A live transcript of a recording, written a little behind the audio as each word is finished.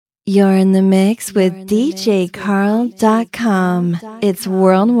You're in the mix with DJCarl.com. It's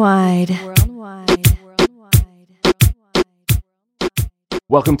worldwide.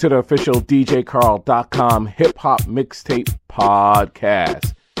 Welcome to the official DJCarl.com Hip Hop Mixtape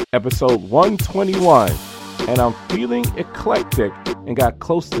Podcast, episode 121. And I'm feeling eclectic and got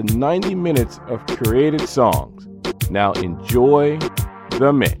close to 90 minutes of curated songs. Now enjoy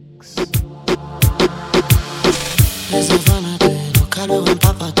the mix. Luego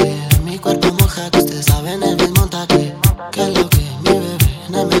empápate, mi cuerpo mojate, ustedes saben el desmontate. Que lo que mi bebé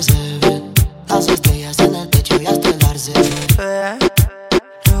en el Mercedes, las estrellas en el techo y hasta el darse. Pero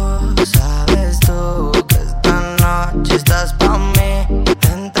sabes tú que esta noche estás pa' mí.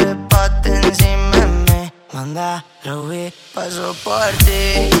 Entrépate encima de mí, manda Ruby, paso por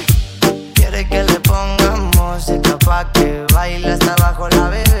ti. Quiere que le pongamos música pa' que baile hasta abajo la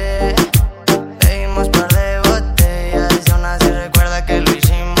bebé. Pedimos par de botellas y aún así recuerda que lo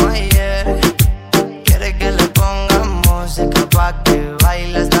hicimos ayer. Quiere que le pongamos música pa' que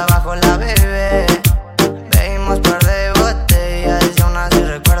baile hasta abajo la bebé. Pedimos par de botellas y aún así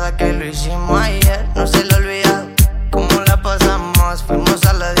recuerda que lo hicimos ayer. No se lo olvidado cómo la pasamos. Fuimos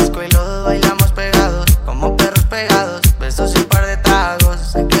a la disco y los dos bailamos pegados, como perros pegados, besos y un par de tragos.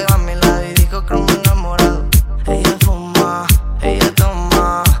 Se quedó a mi lado y dijo como enamorado. Ella fuma, ella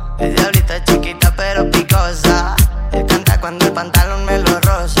toma, es de ahorita chiquita pero picosa. Él canta cuando el pantalón me lo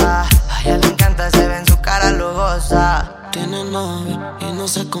roza. A ella le encanta, se ve en su cara, lo goza. Tiene novio y no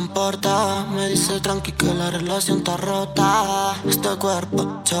se comporta. Me dice tranqui que la relación está rota. Este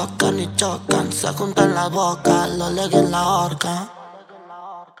cuerpo chocan y chocan, se juntan las bocas, lo leguen en la horca.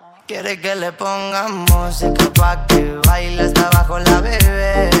 Quiere que le pongamos música pa' que baile hasta abajo la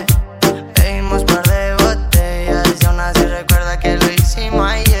bebé. Pedimos par de botellas y aún así recuerda que lo hicimos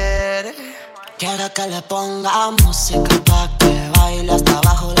ayer. Quiere que le pongamos música pa' que baile hasta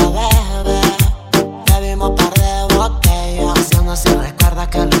abajo la bebé. Bebimos par de botellas y aún así recuerda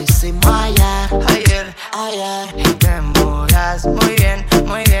que lo hicimos ayer. Ayer. Y te mojas muy bien,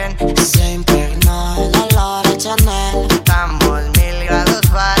 muy bien. Se impregnó el olor a Chanel. Estamos 1000 grados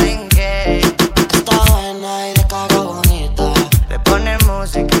Fahrenheit. Está buena y de cara bonita. Le pone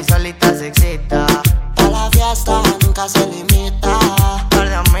música y solita se excita. Pa' la fiesta nunca se limita. Par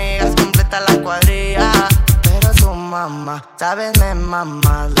de amigas completa la cuadrilla. Pero su mamá, sabes me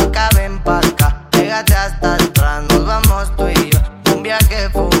mamá. Loca ven pa' acá, pégate hasta atrás. Nos vamos tú y yo, un viaje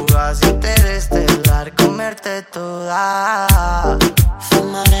fugaz, interestelar, comerte toda.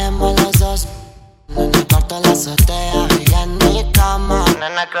 Fumaremos los dos en el cuarto de la azotea y en mi cama.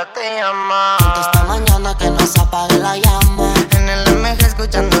 Nena, creo te llama. Esta mañana que no se apague la llama. En el MG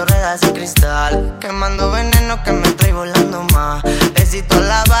escuchando ruedas y cristal, quemando veneno que me trae volando más. Besito a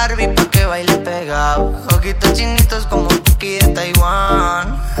la Barbie pa' que baile pegado. Ojitos chinitos como Puki de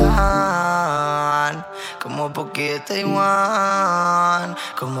Taiwán. Como Puki de Taiwán.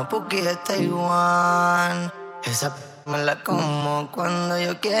 Como Puki de Taiwán. Esa me la como cuando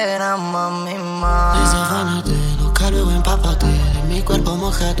yo quiera, mami, mami. Desafánate, loca, luego empápate. En mi cuerpo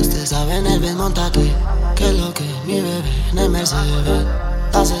mojate, ustedes saben el desmontate. Que lo que mi bebé en el Mercedes,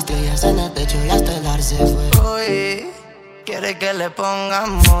 las estrellas en el techo y hasta el dar se fue. Uy, quiere que le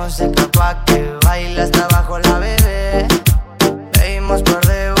pongamos música pa' que baile hasta abajo la bebé. Pedimos par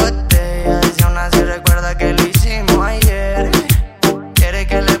de botellas y aún así recuerda que lo hicimos ayer. Quiere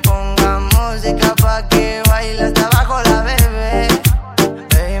que le pongamos música pa' que baile hasta abajo la bebé.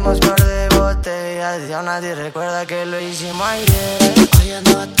 Pedimos par de botellas y aún así recuerda que lo hicimos ayer. Hoy en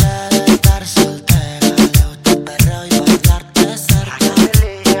noche de estar soltera, le gusta el perreo y bailarte cerca.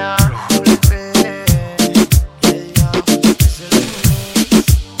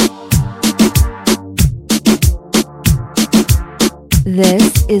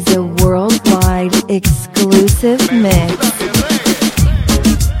 This is a worldwide exclusive mix.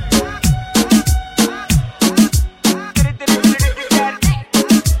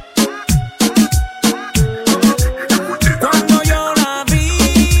 Cuando yo la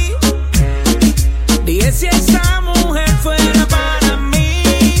vi, dije si esa mujer fuera para mí.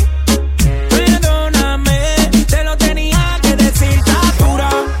 Perdóname, te lo tenía que decir. Está dura,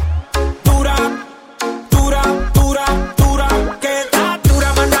 dura, dura, dura, dura. Que está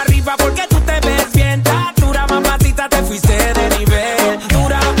dura, mano arriba porque tú te ves bien. Está dura, mamacita, te fuiste de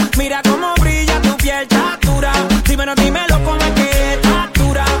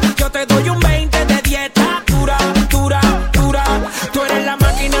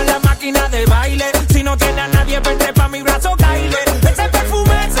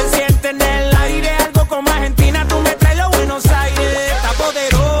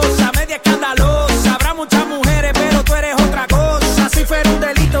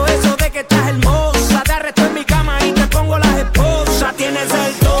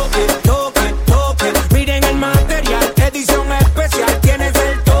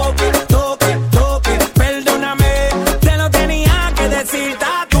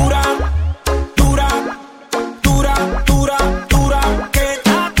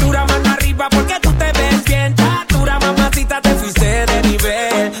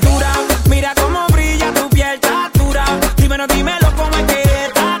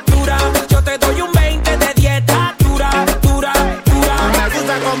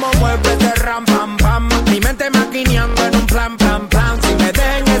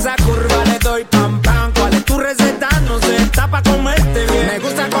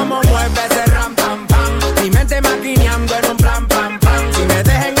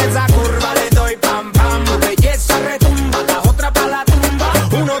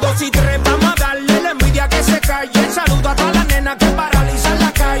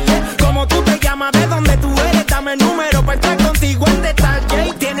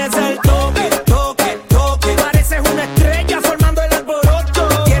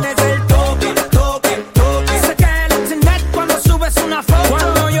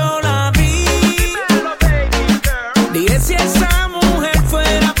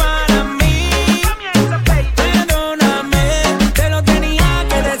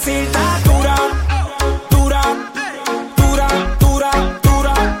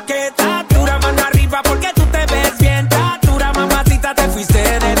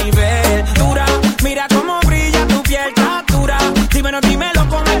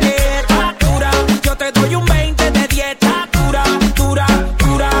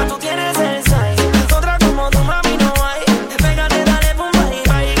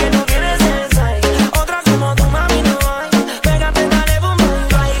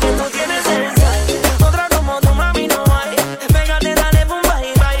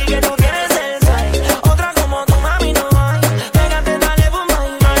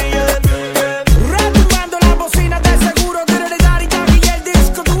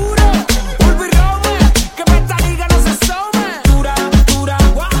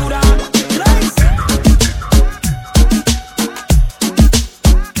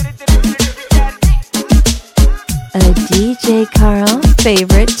DJ Carl's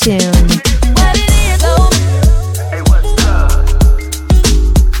favorite tune. What it is, oh. Hey, what's up?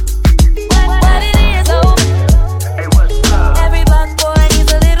 What it is, oh. Hey, what's up? Every black boy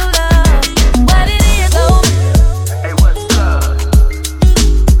needs a little love. What it is, oh. Hey, what's up?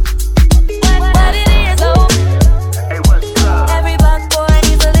 What it is, oh. Hey, what's up? Every black boy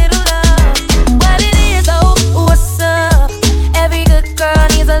needs a little love. What it is, oh. What's up? Every good girl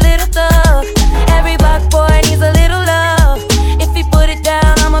needs a little thug. Every black boy needs a little love. If he put it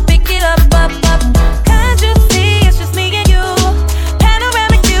down, I'ma pick it up, up, up. Can't you see it's just me and you?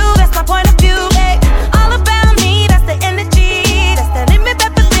 Panoramic view, that's my point of view. Hey, all about me, that's the energy. That's that limit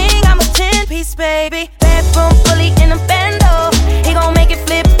pepper thing, I'm a 10-piece, baby. Bedroom fully in a bando. He gon' make it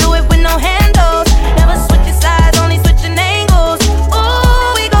flip, do it with no handles. Never switching sides, only switching angles.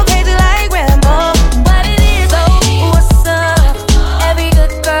 Ooh, we go crazy like Rambo. What it is, oh, what's up? Every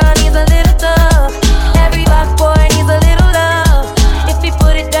good girl needs a little thug. Every black boy needs a little love. If he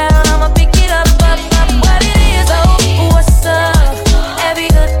put it down, I'ma pick it up, up, up. What it is, oh, what's up? Every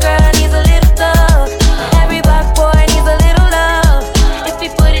good girl needs a little thug. Every black boy needs a little love. If he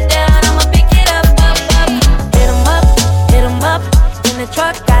put it down, I'ma pick it up, up, up. Hit him up in the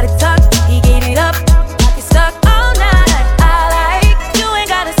truck, got it tucked. He gave it up, got it stuck all night. I like you ain't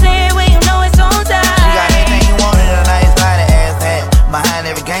gotta say it when you know it's on time. She got anything you want in a nice body ass hat. Behind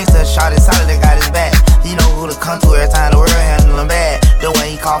every gangster, shot it solid, that got his back. He know who to come to every time the world handle him bad. The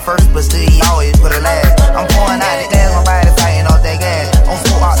way he call first, but still he always put a last. I'm pouring out the gas, my body fighting off that gas. On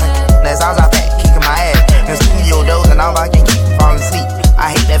smoke box, that's all I back, kicking my ass. And studio doors, and all I can keep from falling asleep.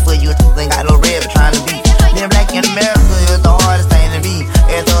 I hate that for you, ain't got no red, but trying to beat. Being black in America is the hardest thing to be.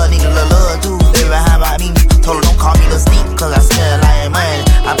 Every thug need a little love too, they behind my me. Told her don't call me Lil Sneak, cause I smell like money.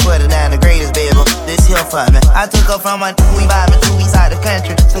 I put her down the greatest, baby, this here for me. I took her from my we vibing 2 weeks out the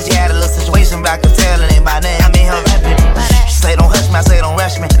country. So she had a little situation, but I could tell it ain't by name. I made her rapping. She say don't hush me, I say don't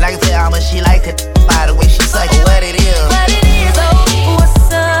rush me. And I can tell how much she like it by the way she suck it. What it is? What it is, oh, what's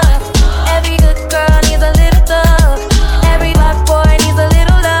up? Every good girl needs a little thug. Every black boy needs a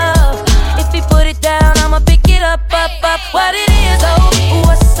little love. If he put it down, I'ma pick it up, up, up. What it is, oh,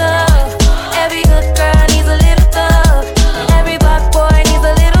 what's up? Every good girl needs a little thug. Every black boy needs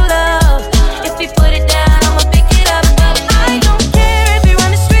a little love. If he put it down, I'ma pick it up, up. I don't care if you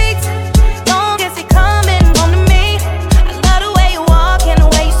run the streets, long as he coming home to me. I love the way you walk and the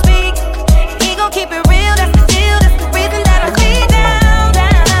way you speak. He gon' keep it real, that's the deal. That's the reason that I'm way down,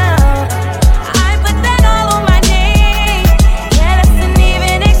 down. I put that all on my name. Yeah, that's an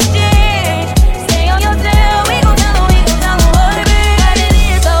even exchange. Stay on your tail, we gon' tell him what it is. What it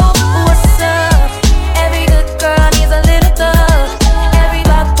is, oh, what's up? Every good girl needs a little thug. Every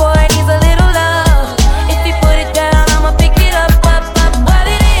black boy needs a little love. If he put it down, I'ma pick it up, up, up. What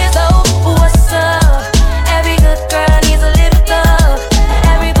it is, oh, what's up? Every good girl needs a little thug.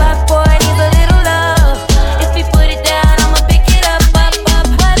 Every black boy needs a little love. If he put it down, I'ma pick it up, up, up.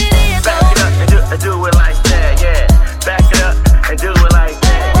 What it is, Back oh. it up and do it like that, yeah. Back it up and do it like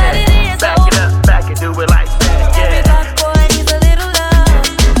that, What it yeah. is, Back oh. it up, back and do it like that, Every yeah. black boy needs a little love.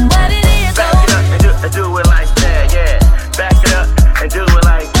 What it is, Back oh. it up and do it like that, yeah. Back it up and do it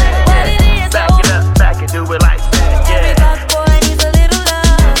like that, What it yeah. is, Back oh. it up, back and do it like that, Every yeah. black boy needs a little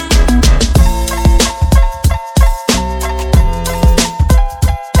love.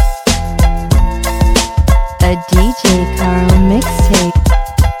 A DJ Carl mixtape.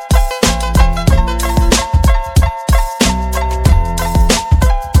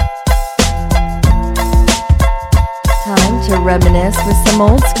 Time to reminisce with some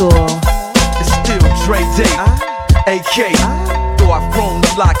old school. It's still Dre Day, AK. Though I've grown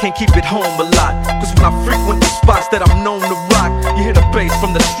a lot, can't keep it home a lot. Cause when I frequent the spots that I'm known to rock, you hear the bass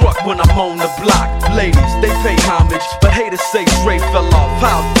from the truck when I'm on the block. Ladies, they pay homage, but haters say Dre fell off.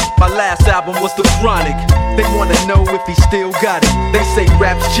 How? My last album was The Chronic. They wanna know if he still got it. They say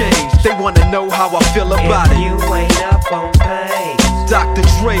raps change, they wanna know how I feel about it. You ain't up on pace. Dr.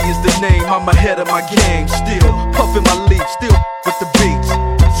 Dre is the name, I'm ahead of my game. Still puffin' my leaf, still with the beats.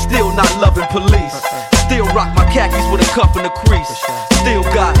 Still not loving police. Still rock my khakis with a cuff and a crease. Still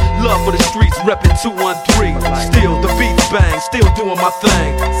got love for the streets, reppin' 213. Still the beats bang, still doing my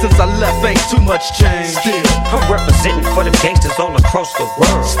thing. Since I left, ain't too much change. Still, I'm representing for them gangsters all across the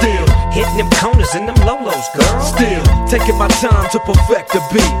world. still, Hitting them corners and them lolos, girl. still taking my time to perfect the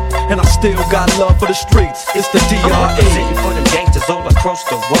beat. And I still got love for the streets. It's the I'm representing DRE. for them gangsters all across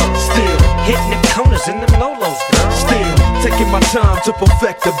the world. Still, Hitting them corners and them lolos, girl. still taking my time to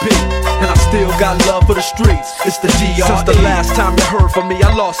perfect the beat, and I still got love for the streets. It's the DR. Since the last time you heard from me,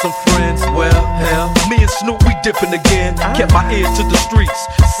 I lost some friends. Well, hell, me and Snoop, we dipping again. Kept my ear to the streets,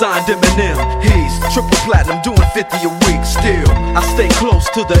 signed Eminem. He's triple platinum, doing 50 a week. Still, I stay close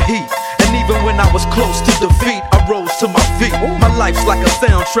to the heat, and even when I was close to defeat, I rose to my feet. My life's like a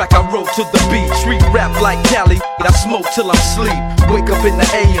soundtrack, I wrote to the beat. Street rap like Cali, I smoke till I'm asleep. Wake up in the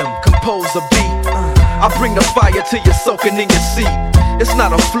AM, compose a beat. I bring the fire till you're soaking in your seat. It's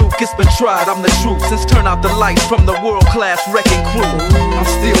not a fluke, it's been tried, I'm the truth. Since turn out the lights from the world-class wrecking crew, I'm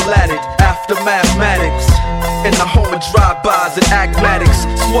still at it, after mathematics. In the home of drive-bys and acmatics,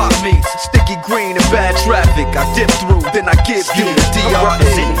 swap meets, sticky green and bad traffic. I dip through, then I give you the DR. I'm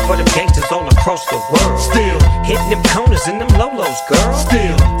representing for them gangsters all across the world. Still hitting them corners and them lolos, girl.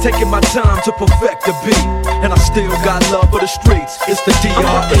 Still taking my time to perfect the beat, and I still got love for the streets. It's the DR.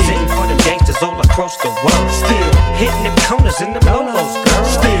 I'm representing for them gangsters all across the world. Still hitting them corners and them lolos, girl.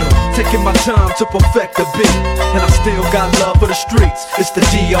 Still taking my time to perfect the beat, and I still got love for the streets. It's the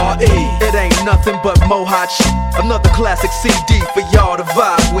DRE. It ain't nothing but mohawk shit. Another classic CD for y'all to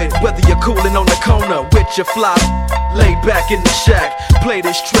vibe with. Whether you're coolin' on the corner with your fly, laid back in the shack, play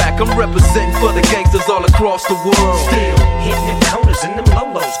this track. I'm representing for the gangsters all across the world. Still hitting them corners and them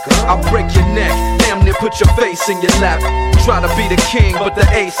lolos, girl. I'll break your neck, damn near put your face in your lap. Try to be the king, but the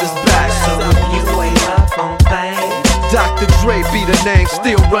ace is back. So you ain't up on things. Dr. Dre be the name,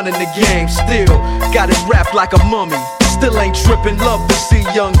 still running the game. Still got it wrapped like a mummy. Still ain't trippin', love to see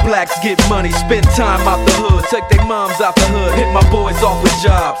young blacks get money. Spend time out the hood, take their moms out the hood. Hit my boys off with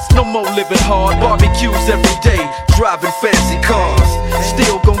jobs, no more living hard. Barbecues every day, driving fancy cars.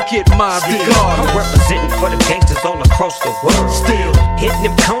 Still gon' get mine regardless. I'm representing for them gangsters all across the world. Still hitting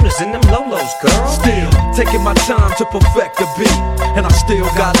them corners and them lolos, girl. Still taking my time to perfect the beat, and I still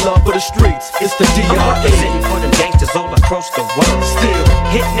got love for the streets. It's the DRE. I'm representing for them gangsters all across the world. Still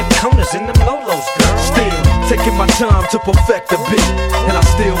hitting them corners and them lolos, girl. Still taking my time to perfect the beat, and I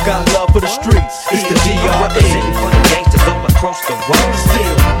still got love for the streets. It's the DRE. I'm representing for them gangsters all across the world.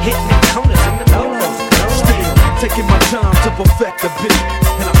 Still hitting them corners and them lolos, girl. Still taking my time to perfect the beat,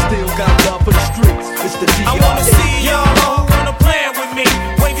 and I still got love for the streets. It's the DRE. I wanna see y'all who wanna plan with me.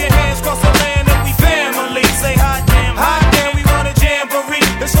 Wave your hands across the land and we family. Say hot damn, we want a jamboree.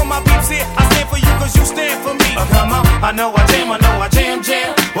 That's for my peeps here. I stand for you cause you stand for me. Come on, I know I jam,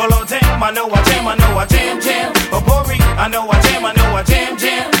 jam. Well, oh damn, I know I jam, jam. Oh, Bori, I know I jam,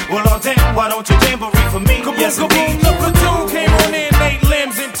 jam. Well, oh damn, why don't you jamboree for me? Yes, indeed. The platoon came on in, 8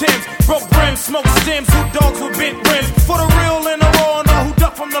 limbs and Timbs. Broke brims, smoke stems, who dogs with bent rims. For the real and the raw and all who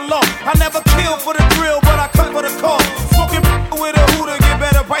duck from the law. I never kill for the thrill, but I cut for the call. Smoking with a hooter, get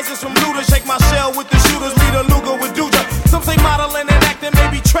better prices from looters. Shake my shell with the shooters, lead a Luger with Duja. Some say modeling and acting,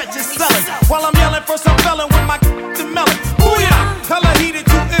 maybe treacherous selling. While I'm yelling for some felon with my melon. Booyah! Color heated,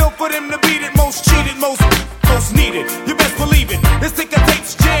 too ill for them to beat it. Most cheated, most needed. You best believe it. This ticker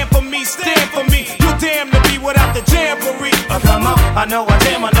tapes jam for me, stand for me. You damn to be without the jamboree. Come on, I know I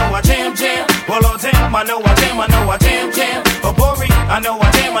jam, jam. Well, oh damn, I know I jam, jam. Oh, Bori, I know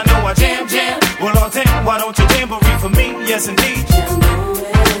I jam, jam. Well, oh damn, why don't you jamboree for me? Yes, indeed.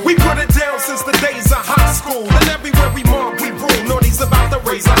 We put it down since the days of high school, and everywhere we mark, we rule. Naughty's about to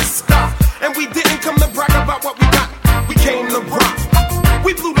raise our stock, and we didn't come to brag about what we got. We came to rock.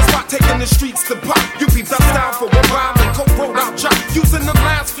 We blew the spot, taking the streets to pop. You peeped our style for a while and co-wrote our job. Using the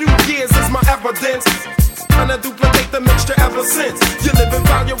last few years as my evidence. Trying to duplicate the mixture ever since. You live and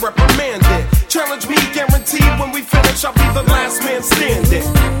foul, you're reprimanded. Challenge me, guaranteed when we finish, I'll be the last man standing.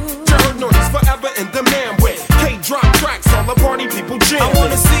 Jared Norton's forever in demand with K-drop tracks, all the party people jam. I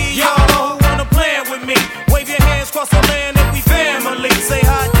wanna see y'all who wanna plan with me. Wave your hands across the land and we family. Say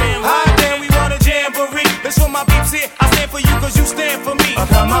hot damn, we want a jamboree. That's for my peeps here. I stand for you cause you stand for me.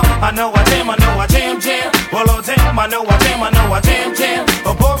 Come on, I know I jam, jam. Well, oh damn, I know I jam, jam.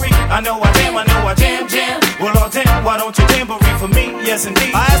 Oh, Bori, I know I jam, jam. Well, oh damn, why don't you jamboree for me? Yes,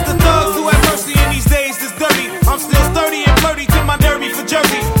 indeed. I ask the thugs who have mercy in these days that's dirty. I'm still sturdy and flirty to my derby for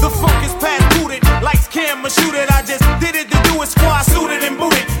Jersey. The funk is past booted, lights, camera, shoot it. I just did it to do it, squad suited and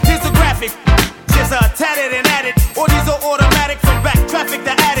booted. Here's the graphic, just tatted and added. Or these are automatic from back traffic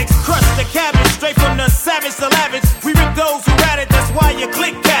to addicts. Crush the cabbage, straight from the savage to lavish. We rip those who rat it, that's why you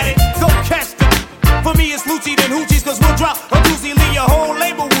click at it. Go catch the. For me it's Lucci then Hoochies, cause we'll drop a doozy, leave your whole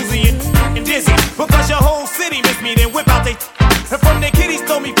label woozy and dizzy. Because your whole city miss me, then whip out they. And from their kitties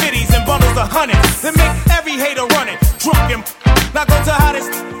throw me fitties and bundles of hundreds. Then make every hater run it, drunk him. Now go to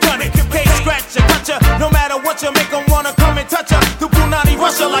hottest, done it. Case scratch ya, cut ya. No matter what you make them wanna come and touch ya. The Brunati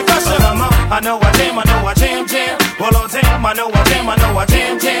Russia like Usher. I know I jam, jam. Well, oh damn, I know I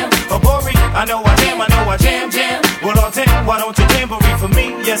jam, jam. Oh, Bori, I know I jam, well all damn, why don't you jamboree for me?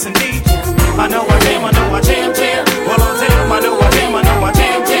 Yes indeed. I know I jam, well all damn, I know I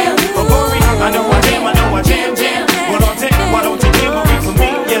jam, for Bori. I know I jam, well all damn, why don't you jamboree for me?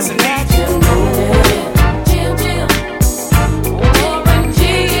 Yes indeed.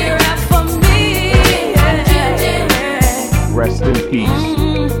 Rest in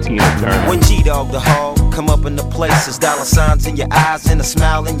peace, Tina Turner. When G-Dog the Hog come up in the places, dollar signs in your eyes and a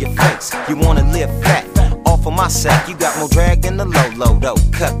smile in your face. You wanna live fat, off of my sack. You got more drag than the low, though.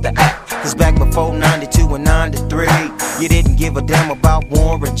 Cut the act. Cause back before 92 and 93, you didn't give a damn about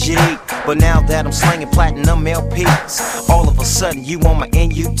Warren G. But now that I'm slinging platinum LPs, all of a sudden you on my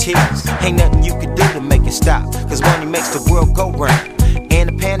NUTs. Ain't nothing you can do to make it stop, cause money makes the world go round. And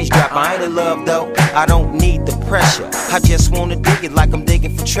the panties drop, I ain't in love though, I don't need the pressure. I just wanna dig it like I'm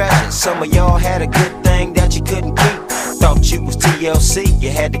digging for treasure. Some of y'all had a good thing that you couldn't keep. Thought you was TLC, you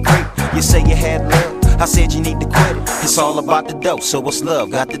had to creep. You say you had love, I said you need to quit it. It's all about the dope, so what's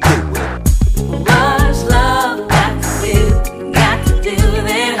love got to do with it? What's love got to do? Got to do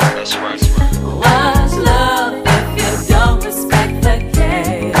this. That's right. What's love if you don't respect the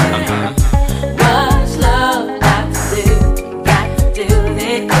game? What's love got to do? Got to do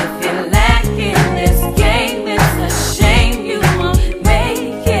this. If you're lacking this game, it's a shame you won't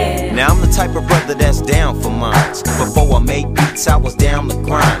make it. Now I'm the type of brother that's down for mines. Before I made beats, I was down the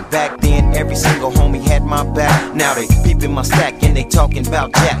grind. Back then, every single homie had my back. Now they peeping my stack and they talking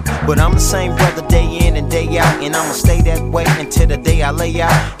about Jack. But I'm the same brother day in and day out, and I'ma stay that way until the day I lay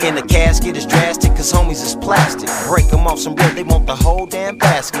out. In the casket is drastic, cause homies is plastic. Break them off some bread, they want the whole damn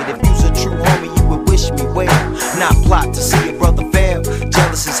basket. If you's a true homie, you would wish me well, not plot to see a brother fail.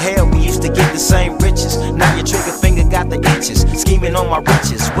 Jealous as hell, we used to get the same riches. Now your trigger finger got the itches, scheming on my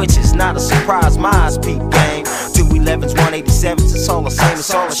riches, which is not a surprise. My eyes peep game, 211s, 187s, it's all the same,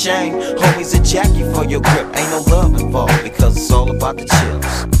 it's all a shame. Homies a jacket for your grip, ain't no love involved, because it's all about the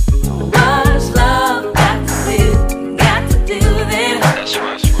chills. What's love got to do? Got to do this. That's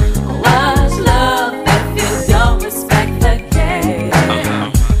right. What's love if you don't respect the game?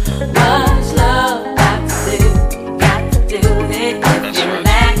 What's love got to do? Got to do this. If you're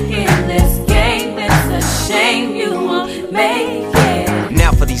lacking this game, it's a shame you won't make it.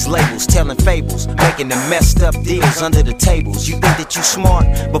 Now for these labels, telling fables, making the messed up deals under the tables. You think that you smart,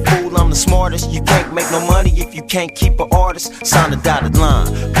 but fool, I'm the smartest. You can't make no money if you can't keep an artist. Sign a dotted line,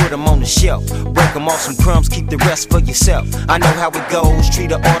 put them on the shelf. Break them off some crumbs, keep the rest for yourself. I know how it goes,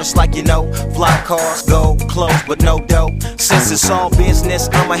 treat an artist like you know. Fly cars, gold, clothes, but no dough. Since it's all business,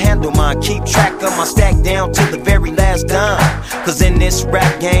 I'ma handle mine. Keep track of my stack down to the very last dime. Cause in this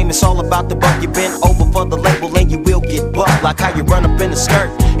rap game, it's all about the buck. You bend over for the label and you will get bucked. Like how you run up in a skirt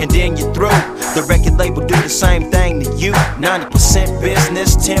and then you're through. The record label do the same thing to you. 90%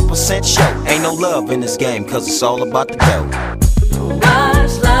 business, 10% show. Ain't no love in this game, cause it's all about the dough.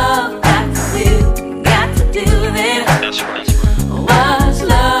 What's love got to do? Got to do this. That's right. What's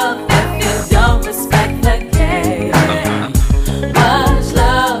love if you don't respect the game? What's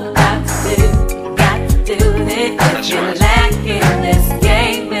love got to do? Got to do this. If you're lacking this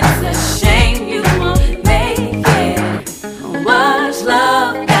game, it's a shame you won't make it. What's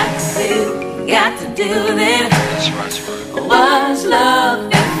love got to do? Got to do this. That's right. What's love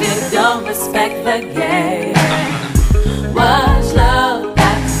if you don't respect the game? What's love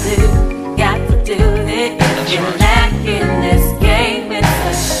got to do? Got to do this. If you're lacking this game, it's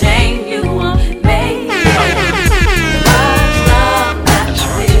a shame you won't make it. What's love got to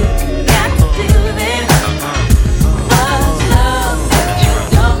do? Got to do this. What's love if you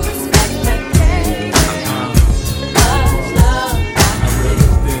don't respect the game? What's love got to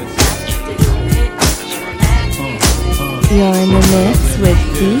do? You're in the mix with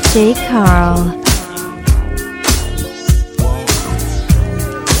DJ Carl.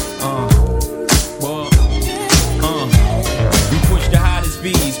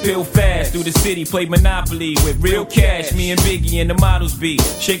 Peel fast through the city, play Monopoly with real cash. Me and Biggie and the models be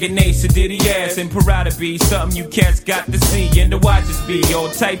shaking Ace and Diddy ass and Parada be something you cats got to see and to watch us be. All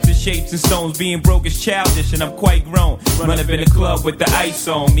types of shapes and stones, being broke is childish and I'm quite grown. Run up in the club with the ice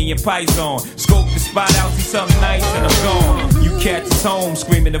on, me and Pies on. Scope the spot out, see something nice and I'm gone. You cats is home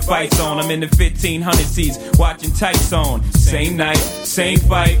screaming the fights on. I'm in the 1500 seats watching tights on. Same night, same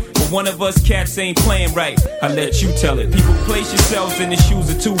fight, but one of us cats ain't playing right. I let you tell it. People, place yourselves in the shoes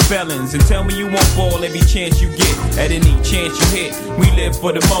of two felons and tell me you won't fall every chance you get. At any chance you hit, we live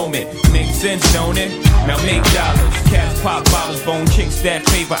for the moment. Makes sense, don't it? Now make dollars. Cats pop bottles, bone chicks that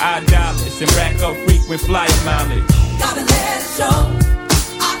favor our dollars and rack up frequent flyer mileage. Gotta let it show.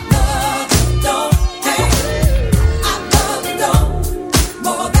 I love you, don't. Hey, I love you, don't.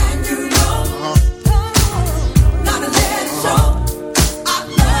 More than you know.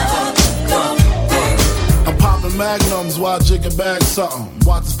 nigga bag something.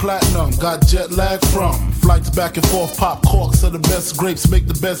 Watch is platinum, got jet lag from flights back and forth. Pop corks are the best grapes, make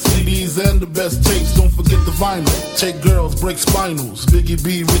the best CDs and the best tapes. Don't forget the vinyl. Take girls, break spinals. Biggie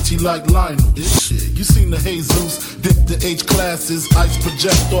B, Richie like Lionel. This shit, you seen the Jesus, dip the H classes, ice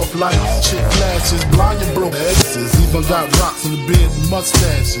project off lights, chick flashes, blind and broke exes. Even got rocks in the beard and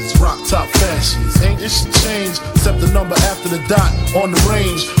mustaches, rock top fashions. Ain't it should change, except the number after the dot on the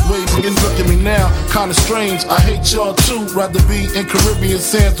range. Wait, look at me now, kinda strange. I hate y'all too, rather be in Caribbean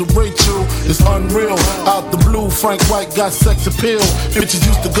sands with Rachel. It's unreal, out the blue, Frank White got sex appeal. Bitches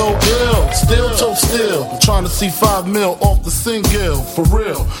used to go ill, still toe still. Trying to see 5 mil off the single, for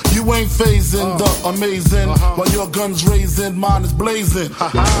real. You ain't phasing the amazing, while your gun's raising, mine is blazing.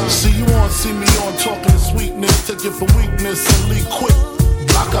 See you on, see me on, talking sweetness, take it for weakness and leave quick.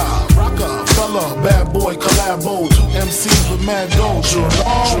 Rocker, fella, bad boy, collabo, 2 MCs with mad gold. I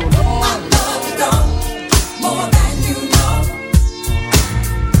love you, though, more than you know.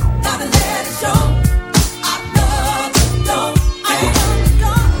 Gotta let it show. I love you, though, I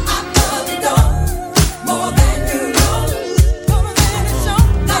love you, though, more than you know. Gotta let it show.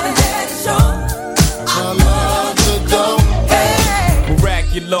 Gotta let it show. I love you, though.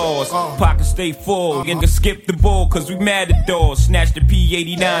 Miraculous, pockets stay full. And to skip the ball, cause we mad at doors. Snatch the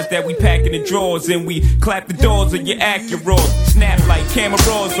P89s that we pack in the drawers. And we clap the doors of your Acuras. Snap like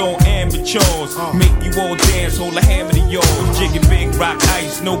cameras on amateurs. Make you all dance, hold a hammer to yours. Jigging big rock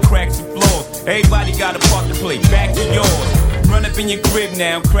ice, no cracks and flaws. Everybody got a part to play, back to yours. Run up in your crib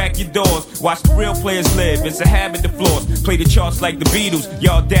now, crack your doors. Watch the real players live, it's a habit to floss. Play the charts like the Beatles,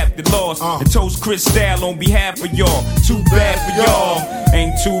 y'all adapted lost. And toast Chris Style on behalf of y'all. Too bad for y'all,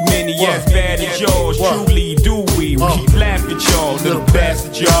 ain't too many as bad as yours. Truly do we keep laughing at y'all, little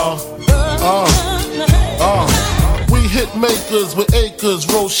bastard y'all. We hit makers with acres,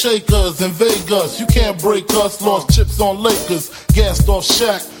 roll shakers in Vegas. You can't break us, lost chips on Lakers. Gassed off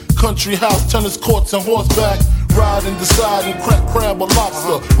Shaq, country house, tennis courts and horseback. Ride and decide and crack crab or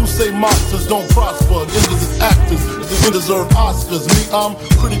lobster. Who say monsters don't prosper? Niggas is actors, they deserve Oscars. Me, I'm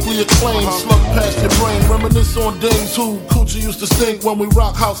critically acclaimed. Slug past your brain, reminisce on dames who coochie used to stink when we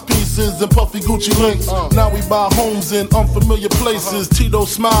rock house pieces and puffy Gucci links. Now we buy homes in unfamiliar places. Tito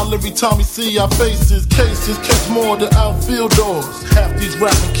smile every time we see our faces. Cases catch more than outfield doors. Half these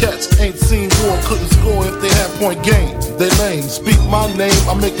rapping cats ain't seen war, couldn't score if they had point game. They lame, speak my name,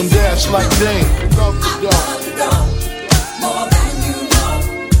 I make them dash like Dame. Love the dog. More than you know.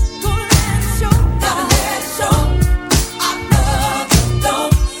 Gonna let it show. Gotta let it show. I love you, though.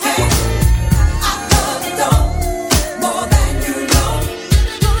 Hey, I love you, though. More than you know.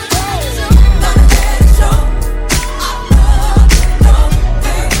 Gonna let it show. Gotta let it show. I love you, though.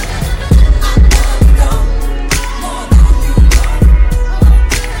 Hey, I love you, though. More than you know.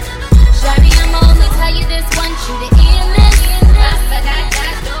 Shawty, I'ma only tell you this one, shoot it in this.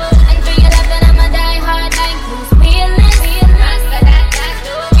 And for your love, then I'ma die hard like Bruce Willis.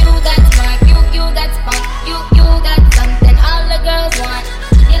 You got smart, you got spunk, you got something all the girls want.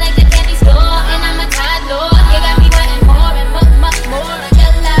 You like the candy store, and I'm a toddler. You got me wanting more and more.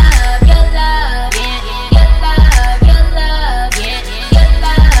 Your love, yeah, your love, yeah. Your love, yeah. Your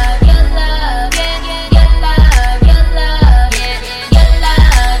love, yeah. Your love, yeah. Your love, yeah. Your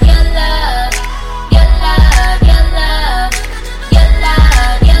love, your love. Your love, your love. Your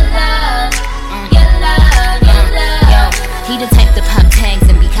love, your love. Your love, your love. He the type to pop tags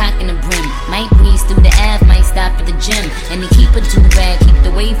and be cocking the brim. Might breeze through the Ave, might stop at the gym. And he keep a do-rag, keep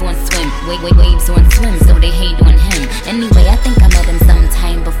the wave on swim. Waves on swim, so they hate on him. Anyway, I think I met him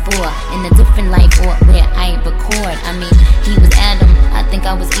sometime before, in a different life or where I record. I mean, he was Adam, I think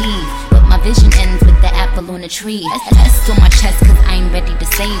I was Eve. But my vision ends with the apple on the tree. That's on my chest cause I'm ready to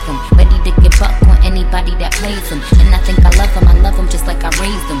save him. Ready to give up on anybody that plays him. And I think I love him just like I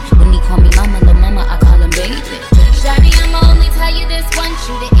raised him. When he call me mama, little mama, I call him baby. Shawty, I'ma only tell you this one,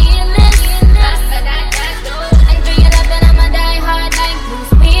 shoot it in this. And for your love, then I'ma die hard like Bruce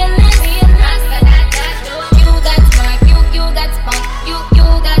Willis. You got smart, you got spunk, you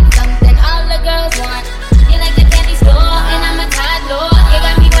got something all the girls want. You like the candy store, and I'm a toddler. You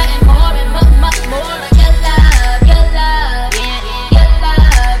got me wanting more and more. Your love, yeah. Your love,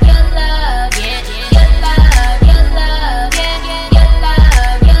 yeah. Your love, yeah. Your love, yeah. Your love,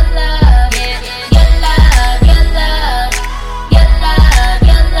 yeah. Your love, your love. Your love,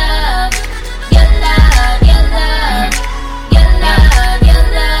 your love. Your love, your love. Your love, your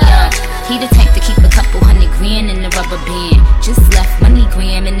love. He the type to keep a couple $100,000 in the rubber band. Just left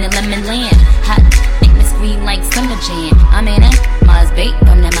 $100,000 in the lemon land. Hot make me scream like summer jam. I mean, Mars bait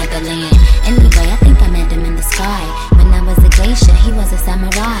from the motherland. Anyway, I think I met him in the sky. When I was a geisha, he was a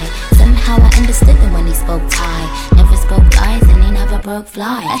samurai. Somehow I understood him when he spoke Thai. Never spoke lies, twerk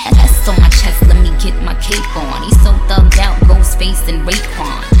fly. That's on my chest, let me get my cape on. He's so thugged out, Ghostface and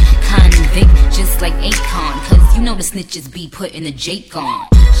Raekwon. Convict, just like Akon. Cause you know the snitches be putting the Jake on.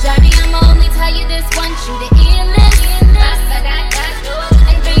 Shawty, I'ma only tell you this once, you the illest.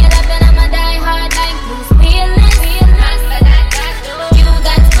 And bring it up and I'ma die hard like Bruce Willis. You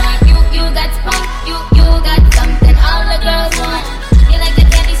got spark, you got spunk, you got something all the girls want. You like the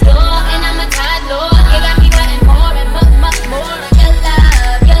candy store and I'm a Todd Lord. You got me wanting more and much more. Your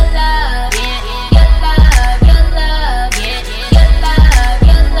love, your love, yeah, your love, your love, yeah, your love,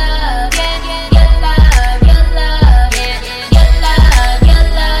 your love, yeah, your love, your love, yeah, your love, your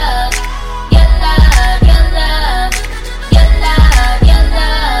love, your love, your love, your love, your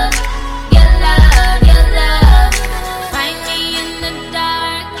love, your love, your love. Find me in the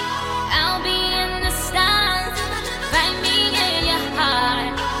dark, I'll be in the stars. Find me in your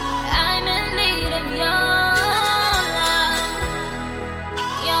heart, I'm in need of your love,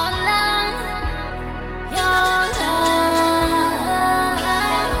 your love, your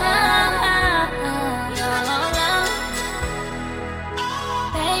love,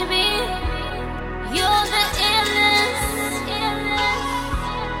 baby, you're the illest, your love.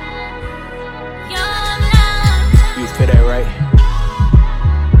 You feel that, right?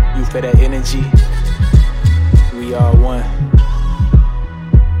 You feel that energy? We are one.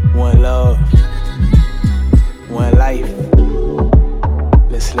 One love. One life.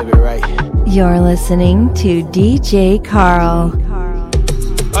 Let's live it right. You're listening to DJ Carl.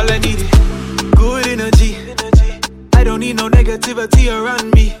 All I need is good energy. I don't need no negativity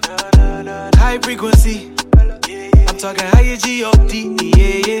around me. High frequency. I'm talking higher G-O-D,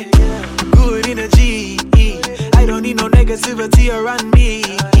 yeah, yeah. Good energy. I don't need no negativity around me.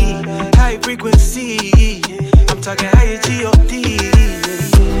 High frequency. I'm talking higher G-O-D.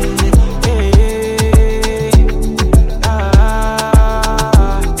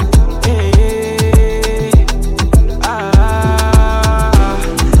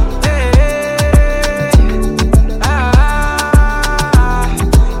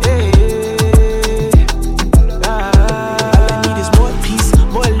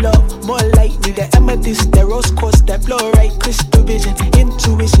 That rose quartz, that fluorite, crystal vision,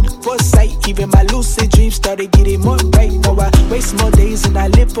 intuition, foresight. Even my lucid dreams started getting more bright. Now I waste more days and I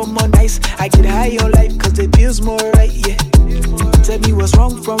live for more nights. I get high on life cause it feels more right, yeah. Tell me what's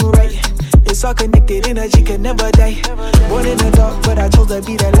wrong from right. It's all connected, energy can never die. Born in the dark, but I chose to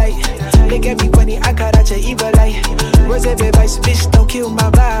be the light. Look at me funny, I got out your evil light. Words of advice, bitch, don't kill my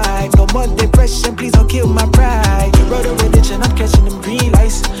vibe. No more depression, please don't kill my pride. Road of religion, I'm catching them green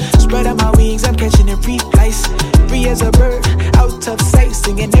lights. Spread out my wings, I'm catching them free flights. Free as a bird, out of sight.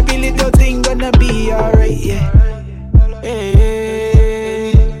 Singing every little thing gonna be alright, yeah. Hey,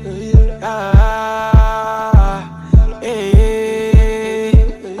 hey, ah.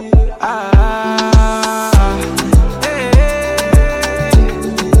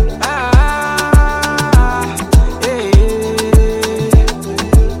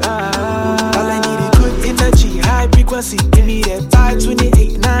 Give me that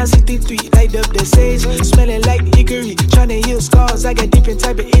 528, 963, light up the sage. Smelling like hickory, tryna heal scars. I got different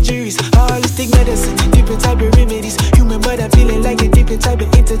type of injuries. Holistic medicine, different type of remedies. Human, but I'm feeling like a different type of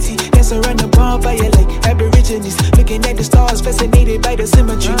entity. Dance around the bonfire like Aborigines. Looking at the stars, fascinated by the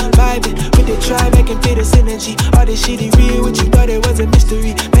symmetry. Vibing with the tribe, I can feel the synergy. All this shit is real, what you thought it was a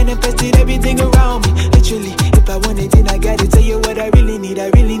mystery. Manifested everything around me, literally. If I want it, then I gotta tell you what I really need.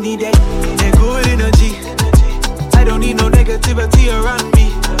 I really need that good energy. I don't need no negativity around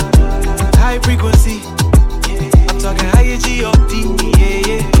me. High frequency. I'm talking higher G-O-D, yeah,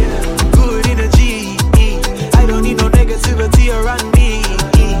 yeah. Good energy. I don't need no negativity around me.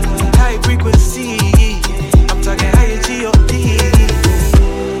 High frequency. I'm talking higher G-O-D.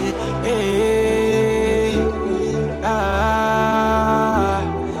 Hey, ah,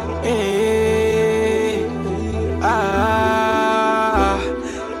 hey, ah.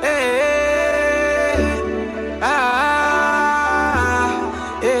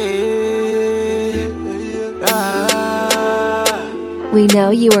 We know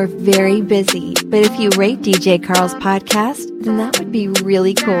you are very busy, but if you rate DJ Carl's podcast, then that would be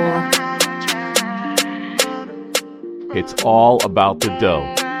really cool. It's all about the dough,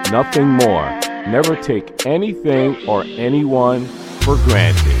 nothing more. Never take anything or anyone for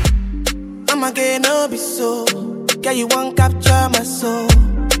granted. I'ma get no be so. Yeah, you won't capture my soul.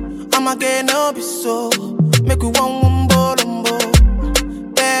 I'ma get no be so. Make we one umbo.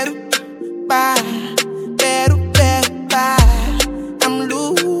 Better, bye. Better, bye. I'm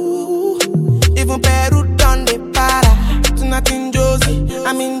loose. Even better done the para. Tonight in Josie,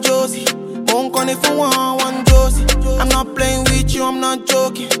 I'm in Josie. Won't call if you want Josie. I'm not playing with you, I'm not not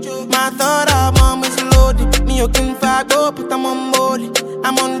joking. My thought album is loaded. Me, you can go, but I'm on molly.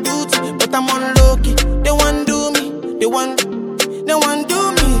 I'm on duty, but I'm on low-key. They want do me, they want do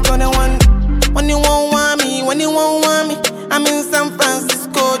me. Cause they want, when you won't want me, when you won't want me. I'm in San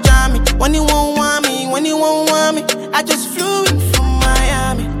Francisco, Jammy. When you won't want me, when you won't want me. I just flew in from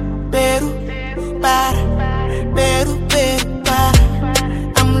Miami. Peru, para, Peru, para.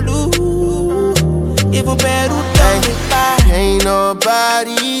 I'm loose, even Peru don't get para. Ain't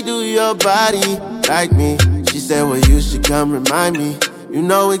nobody do your body like me. She said, well, you should come remind me. You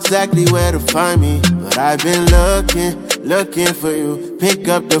know exactly where to find me. But I've been looking for you. Pick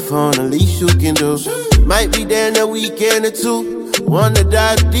up the phone, the least you can do. Might be there in a weekend or two. Wanna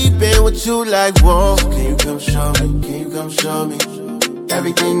dive deep in with you like, whoa. Can you come show me? Can you come show me?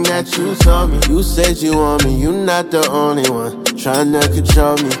 Everything that you told me. You said you want me, you not the only one tryna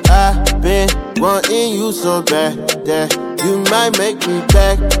control me. I've been wanting you so bad that you might make me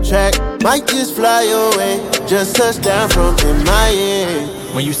backtrack. Might just fly away, just touch down from MIA.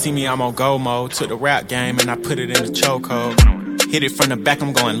 When you see me, I'm on go mode. Took the rap game and I put it in the chokehold. Hit it from the back,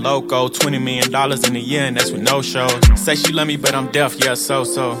 I'm going loco. $20 million in a year, and that's with no shows. Say she love me, but I'm deaf, yeah, so.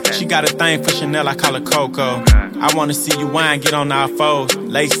 She got a thing for Chanel, I call her Coco. I wanna see you whine, get on our foes.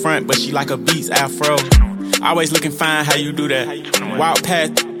 Lace front, but she like a Beats afro. Always looking fine, how you do that? Walk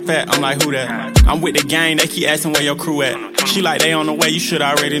past fat, I'm like, who that? I'm with the gang, they keep asking where your crew at. She like, they on the way, you should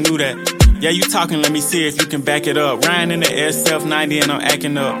already knew that. Yeah, you talking, let me see if you can back it up. Riding in the SF 90 and I'm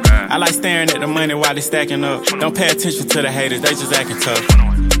acting up. I like staring at the money while they stacking up. Don't pay attention to the haters, they just acting tough.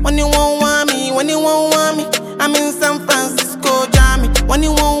 When you won't want me, when you won't want me. I'm in San Francisco, Jammy. When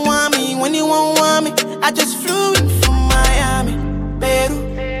you won't want me, when you won't want me. I just flew in from Miami.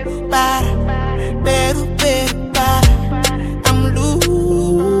 Peru, para, Peru, para. I'm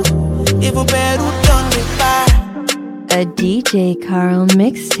loose, even Peru don't me para. A DJ Carl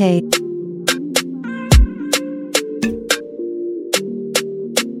mixtape.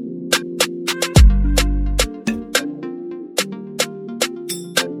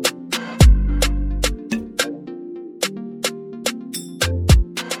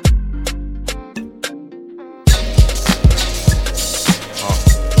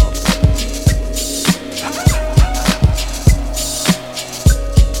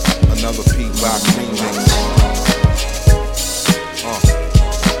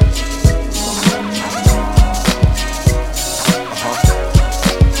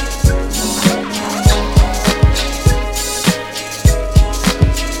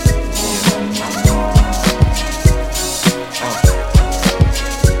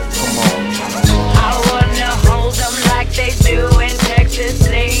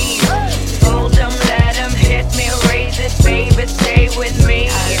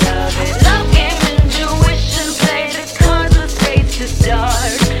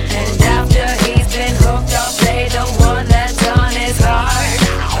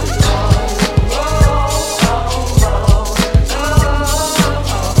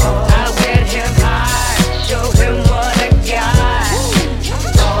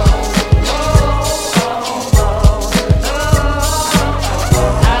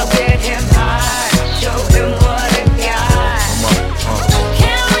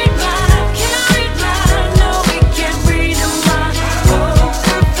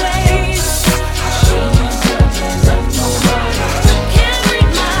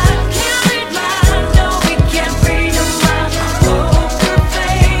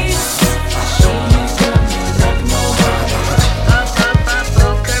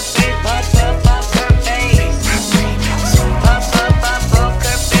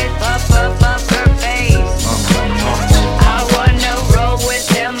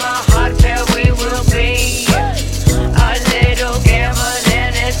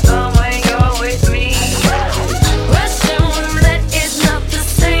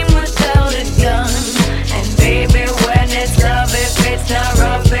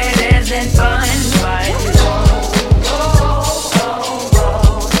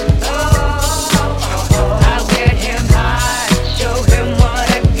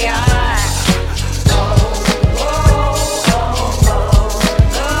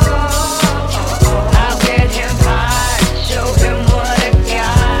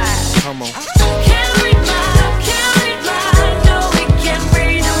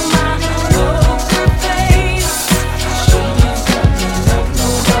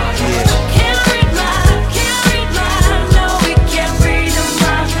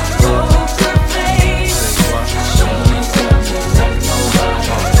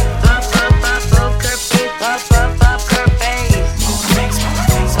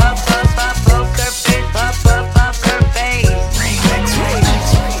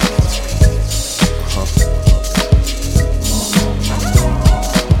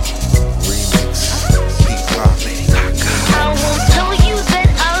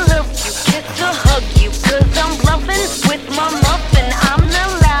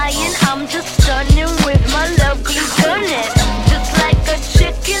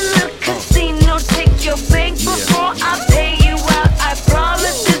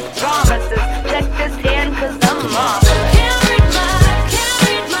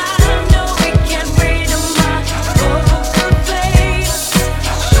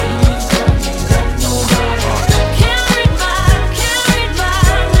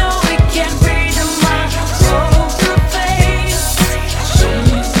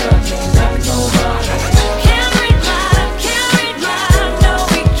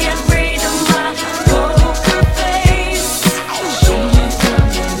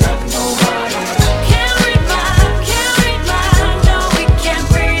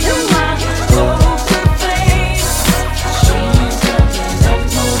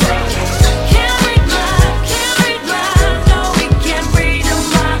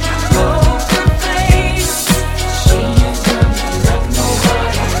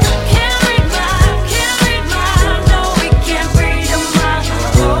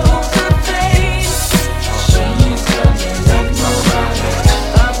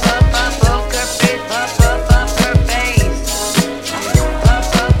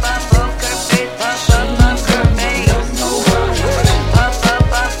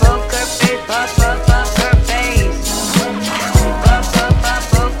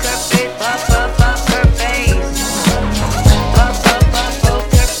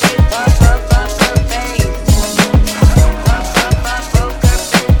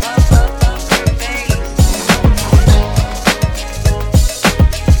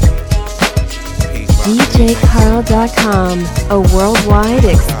 a worldwide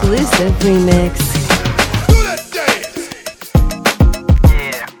exclusive remix.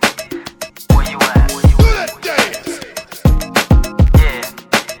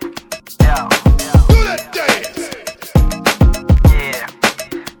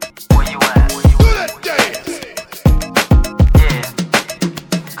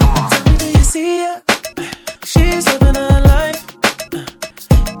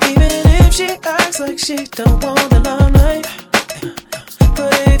 Like she don't want the limelight,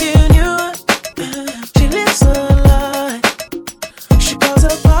 but if you knew her, she lives a lie. She calls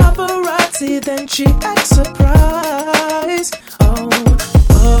her paparazzi, then she acts surprised.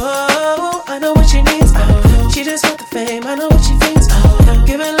 Oh, I know what she needs. She just want the fame. I know what she thinks.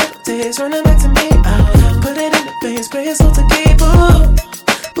 Give it little days, running back to me. Put it in the base, pray it's all to keep.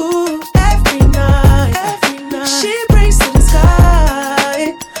 Ooh, every night, she breaks to the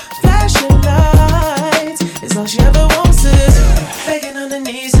sky, flashing lights. It's all she ever wants is begging on her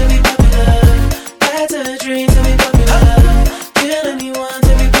knees to be popular. That's a dream to be popular. Kill anyone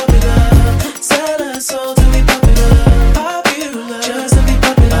to be popular. Sell her soul to be popular. Popular, just to be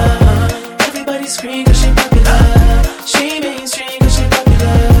popular. Everybody scream 'cause she popular. She mainstream 'cause she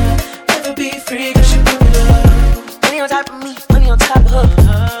popular. Never be free 'cause she popular. Money on top of me, money on top of her.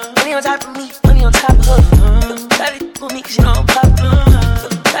 Money on top of me, money on top of her. Try to fool me 'cause you know I'm popular.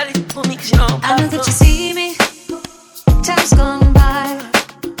 Try to fool me 'cause you know I'm popular. I know that you see me, time's gone by.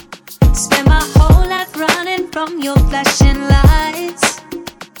 Spend my whole life running from your flashing lights.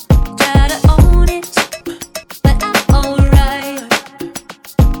 Try to own it, but I'm alright.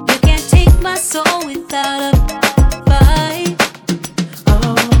 You can't take my soul without a fight.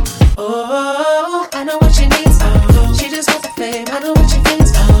 Oh, I know what she needs. She just wants the fame. I know what she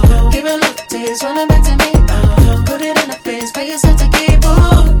thinks. Give her little days, running back to me. Put it in her face, pay yourself to keep.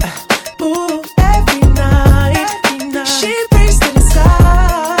 Ooh, every night, she breaks to the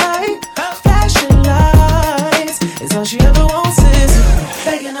sky, flashing lights. It's all she ever wants is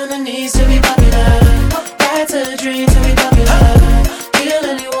begging on her knees to be popular. That's a dream to be popular. Kill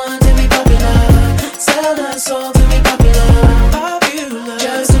anyone to be popular. Sell her soul to be popular. Popular,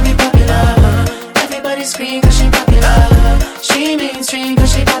 just to be popular. Everybody scream 'cause she popular. She mainstream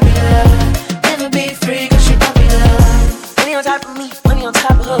 'cause she popular. Never be free 'cause she popular. Money on top of me, money on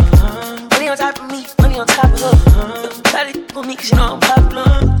top of her. Money on top of me, money on top of her. Try to fool me 'cause you know I'm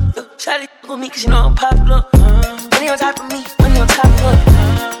popular. Try to fool me 'cause you know I'm popular. Money on top of me, money on top of her.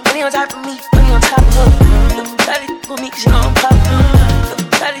 Money on top of me, money on top of her. Try to fool me 'cause you know I'm popular.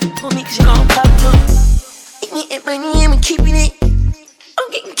 Try to fool me 'cause you know I'm popular. Eat me and money, I'm keeping it. I'm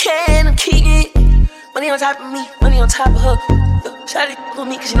getting cash, I'm keeping it. Money on top of me, money on top of her. Try to fool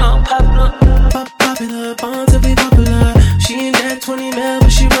me 'cause you know I'm popular. Popular, born to be popular. She ain't that 20 mil,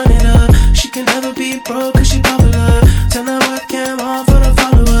 but she run it up. She can never be broke 'cause she popular. Turn that webcam on for the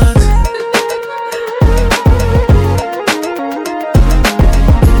followers.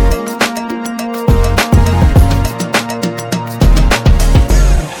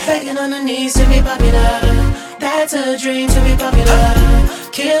 Begging on her knees to be popular. That's a dream to be popular.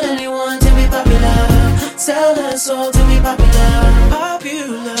 Kill anyone to be popular. Sell her soul to be popular.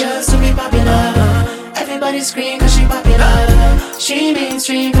 Popular, just to be popular. Everybody scream 'cause she popular. She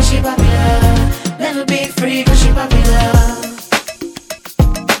mainstream 'cause she popular. Never be free 'cause she popular.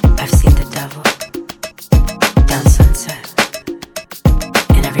 I've seen the devil down sunset,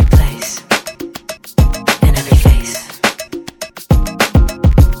 in every place, in every face.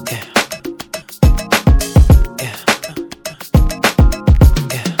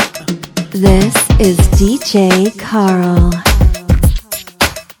 This is DJ Carl.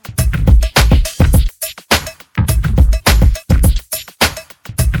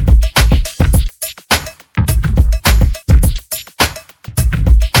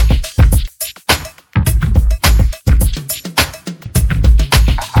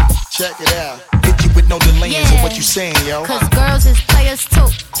 Check it out. Hit you with no delays of what you saying, yo. Cause girls is players too.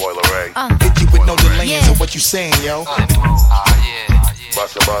 Coil array. Hit you with no delays of what you saying, yo.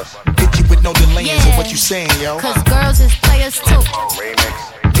 Bust a bus. Hit you with no delays of what you saying, yo. Cause girls is players too. Remix.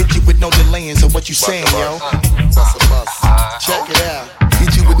 Hit you with no delays of what you saying, yo. Bust a bus. Check it out.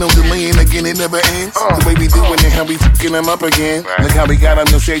 Hit you with no delaying, again it never ends. The way we doing it, how we fucking them up again. Look how we got on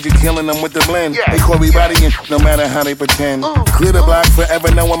the stage and killing them with the blend. They call me body and no matter how they pretend. Clear the block forever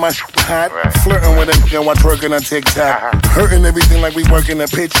knowing my hot. Flirting with a nigga while twerking on TikTok. Hurting everything like we working a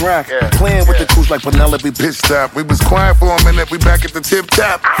pitch rock. Playing with the crews like Penelope Pit Stop. We was quiet for a minute, we back at the tip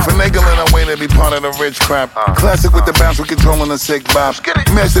top. Finagling our way to be part of the rich crop. Classic with the bounce, we controlling a sick bop.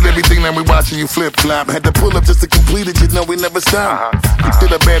 Mastered everything, now we watching you flip flop. Had to pull up just to complete it, you know we never stop. You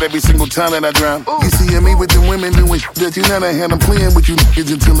did a bad every single time that I drop. You see me with the women doing shit that you never had them playing with you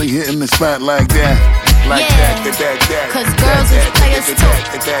niggas until they hitting the spot like that. Like that. Cause girls is players too.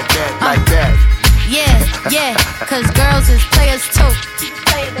 Like that. Yeah, cause girls is players too.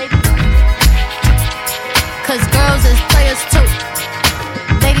 Cause girls is players too.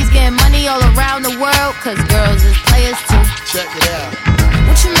 Ladies getting money all around the world, cause girls is players too. Check it out.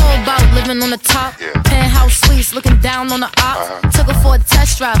 What you know about living on the top? Penthouse suites, looking down on the ops. Took her for a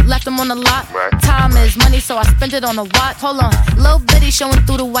test drive, left them on the lot. Time is money, so I spent it on a watch. Hold on, little bitty showing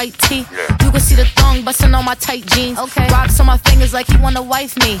through the white tee. You can see the thong busting on my tight jeans. Rocks on my fingers like he wanna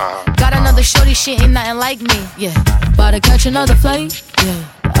wife me. Got another shorty, she ain't nothing like me. Yeah, about to catch another flight. Yeah,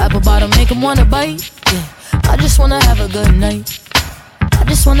 the apple bottom make him wanna bite. Yeah, I just wanna have a good night. I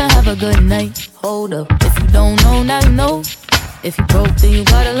just wanna have a good night. Hold up, if you don't know, now you know. If you broke, then you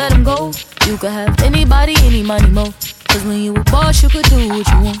gotta let him go. You could have anybody, any money, mo. Cause when you a boss, you could do what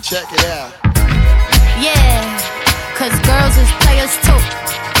you want. Check it out. Yeah, cause girls is players too.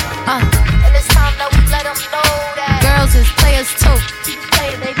 And it's time that we let them know that girls is players too.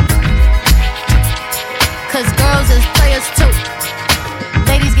 Cause girls is players too.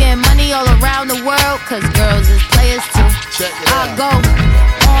 Ladies getting money all around the world, cause girls is players too. Check it I out. go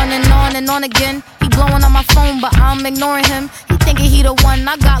on and on and on again. He blowing on my phone, but I'm ignoring him. He thinking he the one,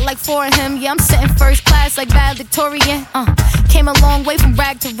 I got like 4 of him. Yeah, I'm sitting first class like valedictorian. Came a long way from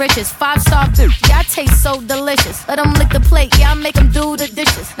rag to riches. 5-star bitch, yeah, I taste so delicious. Let him lick the plate, yeah, I make him do the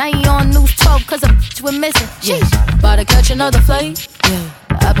dishes. Now he on news 12, cause a bitch we're missing. Yeah, about to catch another flight. Yeah,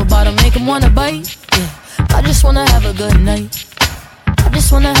 the apple bottom make him wanna bite. Yeah, I just wanna have a good night. I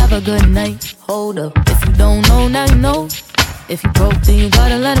just wanna have a good night. Hold up, if you don't know, now you know. If you broke, then you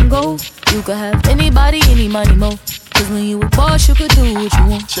gotta let him go. You could have anybody, any money, mo. Cause when you a boss, you could do what you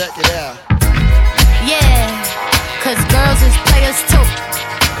want. Check it out. Yeah, cause girls is players too.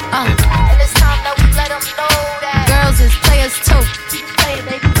 And it's time that we let them know that girls is players too.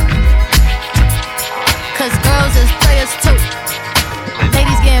 Cause girls is players too.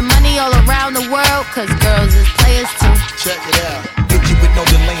 Ladies getting money all around the world, cause girls is players too. Check it out. Hit you with no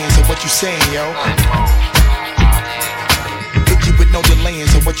delaying, so what you saying, yo? Hit you with no delaying,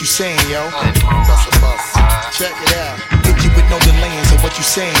 so what you saying, yo? Bust a bus. Check it out. Hit you with no delaying, so what you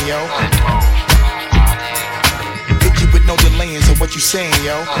saying, yo? Hit you with no delaying, so what you saying,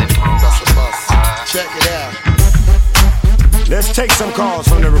 yo? Bust a bus. Check it out. Let's take some calls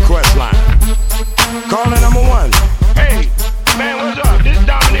from the request line. Caller number 1. Hey, man, what's up? This is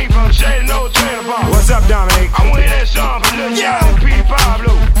Dominique from Shady Old Trailer Park. What's up, Dominic? I want to hear that song from Lil Jon and P.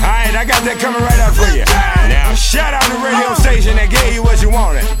 Pablo. Alright, I got that coming right up for you. Now, shout out the radio station that gave you what you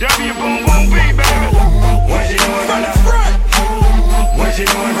wanted. W Boom Boom B, baby. What you doing from the front? What you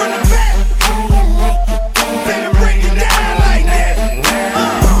doing from the back? Better break it down like that.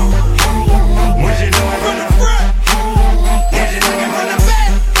 What you doing from the front? What you doing from the back?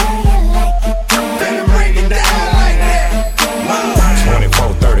 Better break it down like that.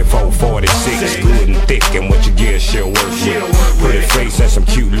 24, 34, 46, good and thick, and what you get she'll work with. Pretty face and some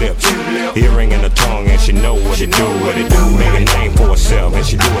cute lips, earring in the tongue, and she know what to do. Make a name for herself, and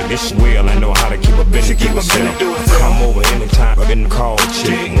she do it this well. I know how to keep a business, keep herself. Come over anytime, I've been called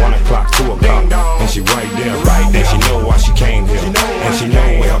chick. 1 o'clock, 2 o'clock, and she right there, and she know why she came here, and she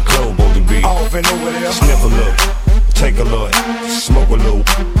know where her clothes supposed to be. Sniff a little, take a look, smoke a little,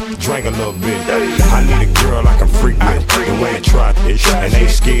 drink a little bit. I need a girl I can freak with, the way to try this, and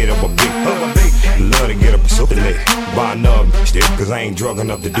ain't scared of a big. Love to get up so lit, buy another stick, cause I ain't drunk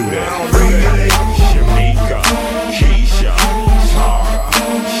enough to do that. Shamika, Keisha, Tara,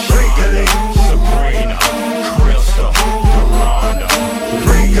 Shirley, Sabrina, Krista, Doranda,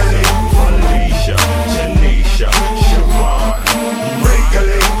 Felicia, Janisha, Siobhan,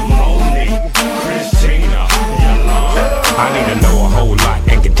 Monique, Christina, Yolanda. I need to know a whole lot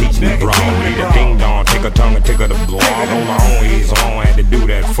and can teach me wrong. Need a ding dong, take a tongue and take her to blow. Hold on, ease on, had to do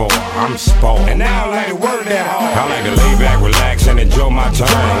that for her. I'm spoiled. And now I like to work that hard. I like to lay back, relax, and enjoy my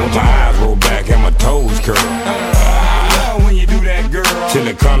time. With my eyes roll back and my toes curl. When you do that, girl. Till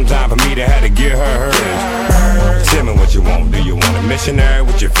it come time for me to have to give her hers. Tell me what you want. Do you want a missionary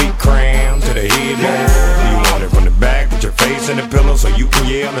with your feet crammed to the headboard? Do you want it from the back with your face in the pillow so you can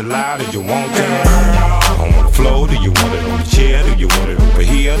yell as loud as you want to? On the floor, do you want it on the chair? Do you want it over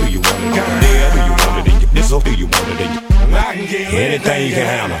here? Do you want it over there? Do you want it in your this or do you want it in your anything you can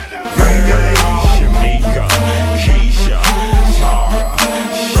handle? Shamika, Keisha,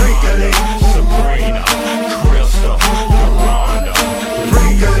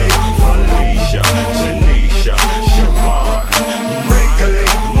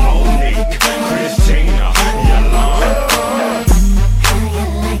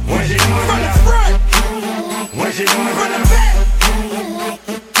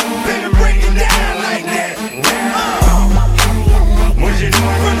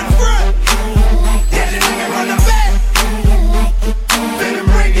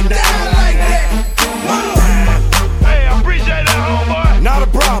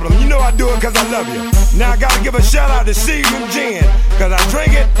 cause I love you. Now I gotta give a shout out to Seaman Gin, cause I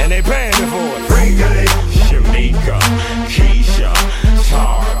drink it and they paying me for it. Wrinkly, Shamika, Keisha,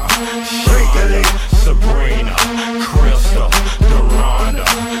 Tara, Wrinkly, Sabrina, Crystal, Deronda,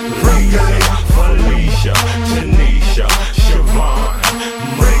 Wrinkly, Felicia, Tanisha, Siobhan,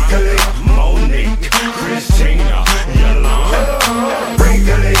 Wrinkly, Monique, Christina, Yolanda,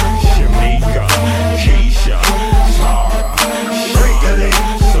 Wrinkly, Shamika, Keisha, Tara, Wrinkly,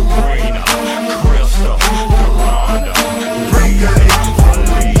 Sabrina, Crystal, Deronda, Wrinkly,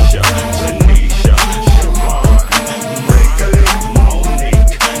 Felicia, Tanisha, Siobhan, Wrinkly,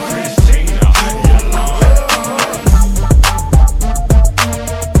 Monique, Christina, Yolanda.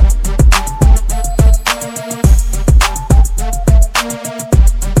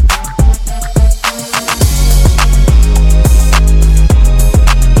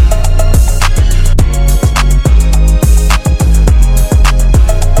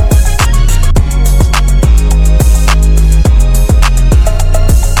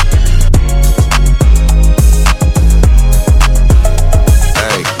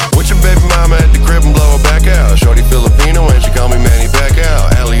 Hey, with your baby mama at the crib and blow her back out. Shorty Filipino and she call me Manny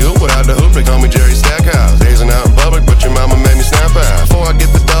Pacquiao. Alley-oop without the hoop, they call me Jerry Stackhouse. Dazing out in public, but your mama made me snap out. Before I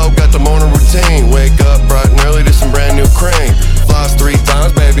get the dough, got the morning routine. Wake up bright and early to some brand new cream. Floss 3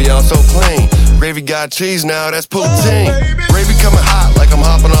 times, baby, all so clean. Gravy got cheese now, that's poutine. Gravy coming hot like I'm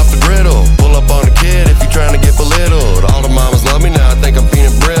hopping off the griddle. Pull up on the kid if you trying to get belittled. All the mamas love me now, I think I'm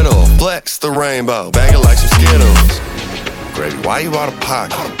peanut brittle. Flex the rainbow, bang it like some Skittles. Gravy, why you out of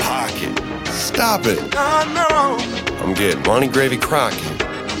pocket? Out of pocket. Stop it. I'm getting money, gravy, Crockett.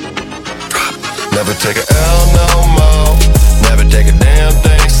 Never take a L no more. Never take a damn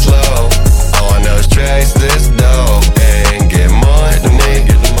thing slow. All I know is chase this dough and get money.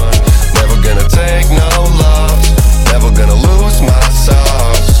 Never gonna take no loss. Never gonna lose my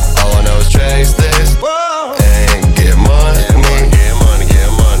sauce. All I know is chase this and get money. Get money, get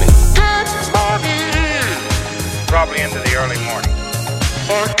money. Probably into the early morning.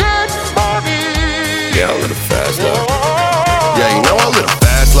 Yeah, I live a fast life. Yeah, you know I live a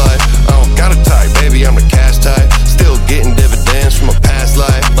fast life. I don't got a type, baby, I'm the cash type. Still getting dividends from a past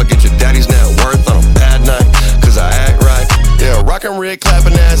life. I get your daddy's net worth on a bad night, cause I act right. Yeah, rockin' red,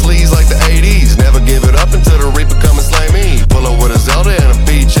 clapping ass leads like the 80s. Never give it up until the reaper come and slay me. Pull up with a Zelda and a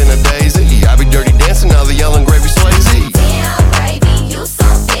peach and a daisy. I be dirty dancing, now the yelling gravy Swayze. Damn, baby, you so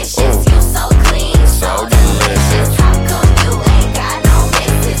vicious, you so clean, so delicious. How come you ain't got no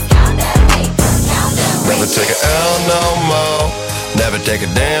misses? Count that paper, count that Never take a L no more. Never take a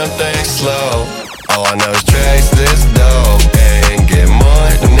damn thing slow. All I know is chase this dough and get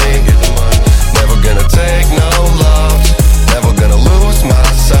money. Never gonna take no loss. Never gonna lose my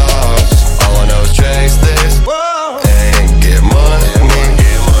sauce. All I know is chase this and get money.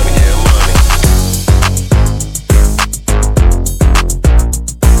 Get money, get money.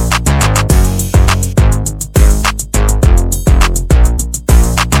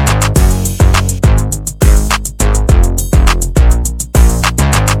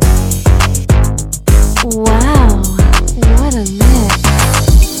 Wow, what a mix.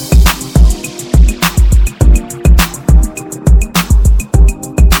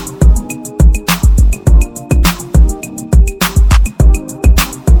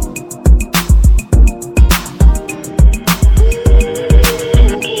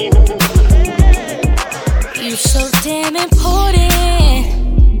 You so damn important.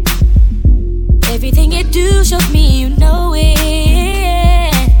 Everything you do shows me you know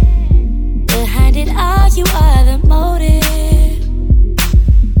it. Behind it all, you are the motive.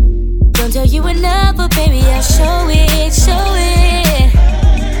 Don't tell you enough, but baby, I'll show it, show it.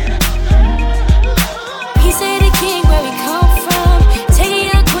 He say the king where we come from. Take a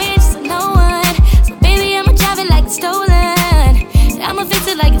young queen just to no one. So baby, I'ma drive it like it's stolen. And I'ma fix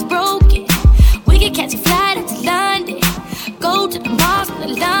it like it's broken. We can catch a flight up to London. Go to the Mars with a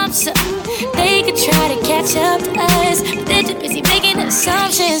lump sum. They could try to catch up to us, but they're too busy making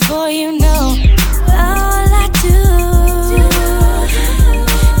assumptions. Boy, you know all I do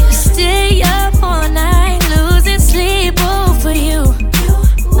is stay up all night, losing sleep over you.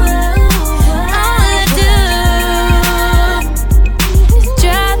 All I do is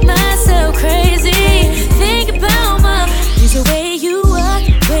drive myself crazy. Think about my use the way you walk,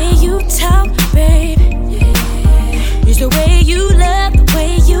 the way you talk, babe. Use the way you love, the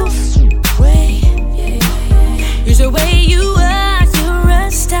way you wait. Use the way you are, you're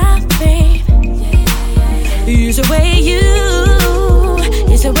a star, babe. Use the way you,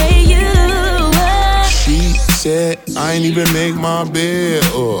 use the way you are. She said, I ain't even make my bed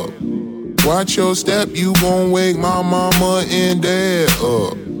up. Watch your step, you gon' wake my mama and dad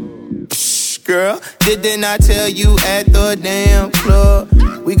up. Girl, didn't I tell you at the damn club?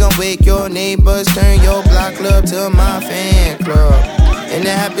 We gon' wake your neighbors, turn your block club to my fan club. And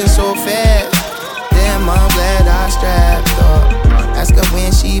it happened so fast. Damn, I'm glad I strapped up. Ask her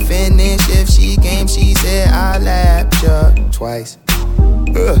when she finished, if she came, she said I lapped ya twice.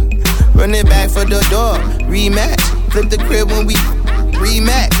 Run it back for the door, rematch. Flip the crib when we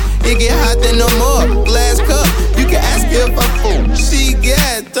rematch. It get hot then no more, glass cup. You can ask her if I'm full. She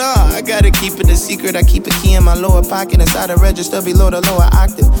get I gotta keep it a secret. I keep a key in my lower pocket, inside a register below the lower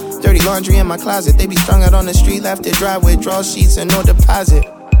octave. Dirty laundry in my closet, they be strung out on the street, left it dry with draw sheets and no deposit.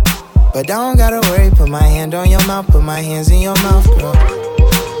 But I don't gotta worry, put my hand on your mouth, put my hands in your mouth, girl.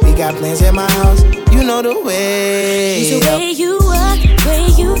 We got plans at my house, you know the way. It's the way you walk, way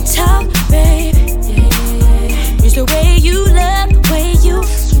you talk, baby. It's the way you love, the way you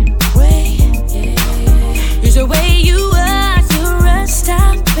sway. It's the way you are, you're a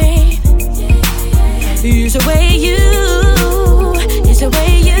star, baby. It's the way you, it's the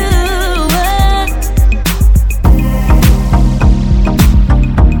way you are.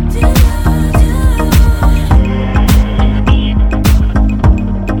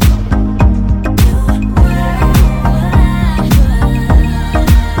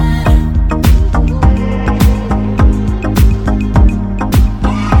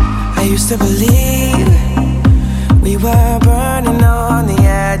 To believe we were burning on the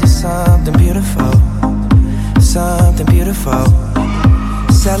edge of something beautiful, something beautiful.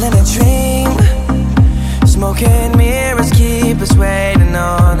 Selling a dream, smoking mirrors keep us waiting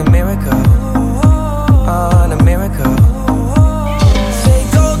on a miracle, on a miracle. They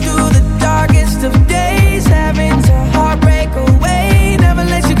go through the darkest of days, having to heartbreak away. Never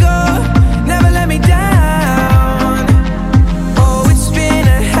let you go, never let me down.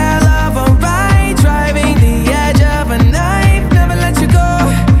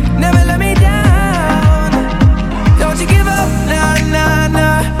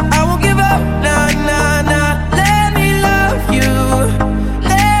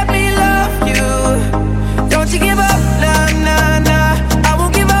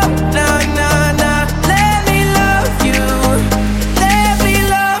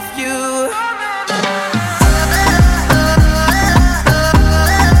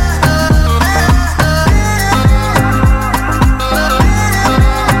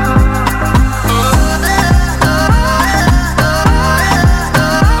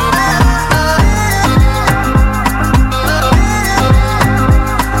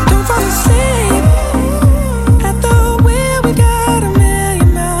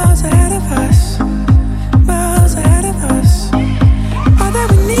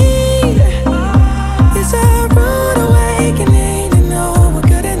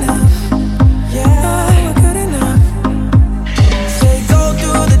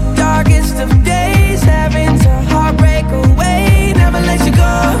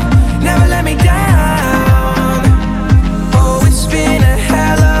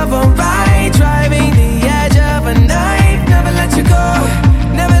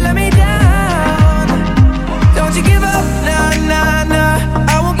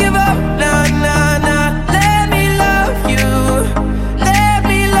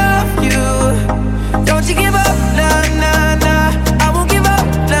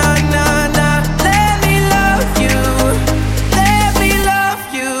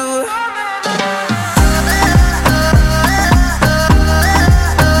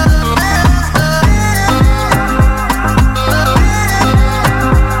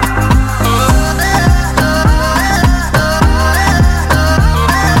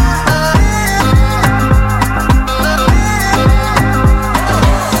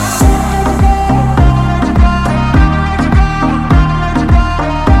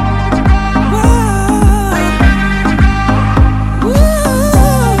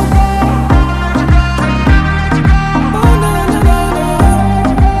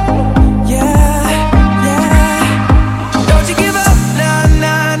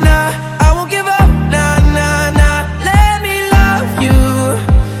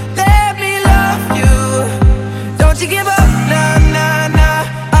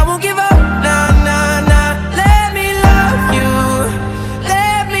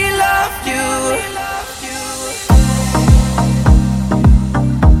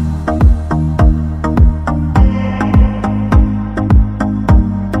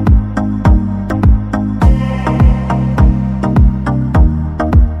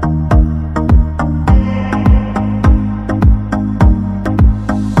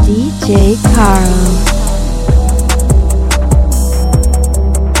 DJ Carl.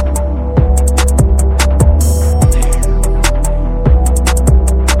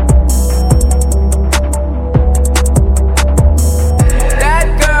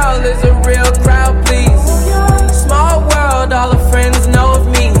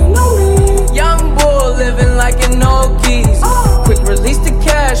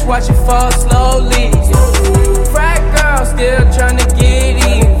 watch it fall slowly. Frat girl still tryna get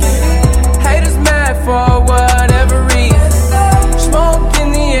in. Haters mad for whatever reason. Smoke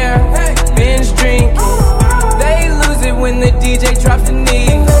in the air, binge drink. They lose it when the DJ drops the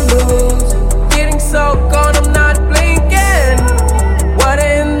knee. Getting so gone, I'm not blinking. What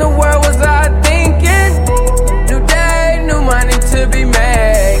in the world was I thinking? New day, new money to be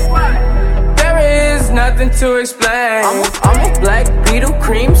made. There is nothing to explain. I'm a black Beetle,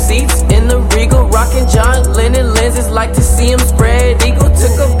 cream seats in the Regal, rocking John Lennon lenses, like to see him spread eagle.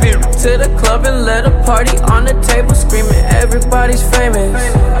 Took a beer to the club and let a party on the table, screaming everybody's famous.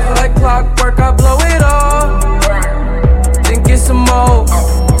 Like clockwork, I blow it all, then get some more.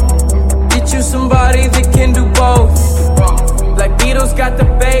 Get you somebody that can do both. Like Beatles got the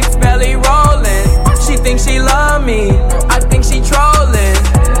bass belly rolling. She thinks she love me, I think she trolling.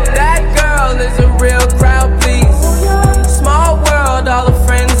 That girl is a real crowd, please. Small world, all her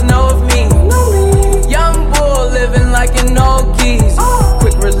friends know of me. Young bull living like an old keys.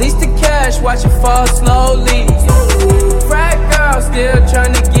 Quick release the cash, watch it fall slowly. Frat girl still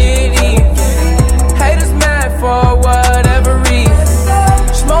tryna get in. Haters mad for whatever reason.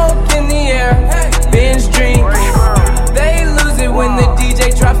 Smoke in the air, binge drink. They lose it when the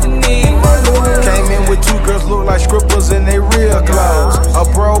DJ drops the knee. Came in with two girls look like scribbles in they real clothes. A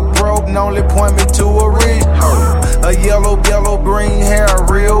broke only point me to a rich hoe. A yellow, green hair,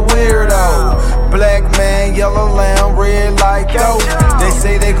 real weirdo. Black man, yellow lamb, red like dope. They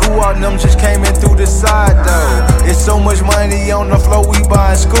say they grew out, them just came in through the side though. It's so much money on the floor, we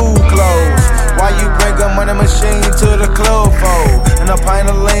buying school clothes. Why you bring a money machine to the club for? And a pint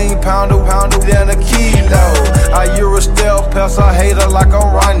of lean, pound down a kilo. I Euro stealth, pass a hater like a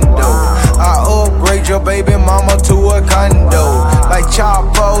rondo. I upgrade your baby mama to a condo. Like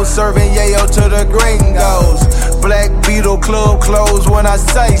Chapo, serving yayo to the gringos. Black Beetle club closed when I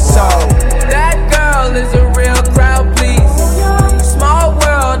say so. That girl is a real crowd, please. Small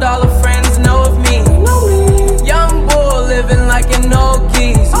world, all her friends know of me. Young bull living like an old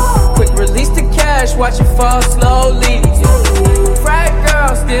keys. Quick release the cash, watch it fall slowly. Frat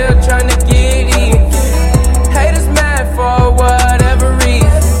girl still tryna get in. Haters mad for whatever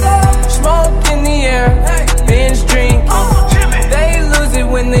reason. Smoke in the air, binge drink. They lose it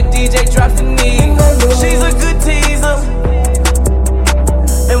when the DJ drops the knee. She's a good teaser,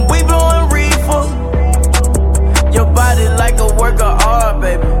 and we blowing reefer. Your body like a work of art,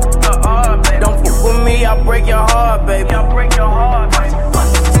 baby. Don't fuck with me, I'll break your heart, baby.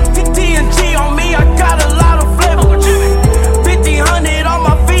 TNT on me, I got a lot of flavor. 50-100 on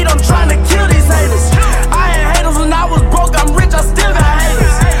my feet, I'm trying to kill these haters. I had haters when I was broke, I'm rich, I still got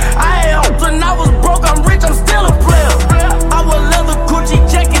haters. I had hopes when I was broke, I'm rich, I'm still a player. I wear leather Gucci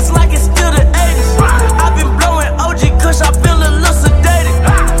jackets like it's still the 80s. I've been blowing OG kush, I feel a little sedated.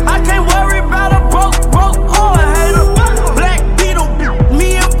 I can't worry about a broke or a hater. Black Beetle,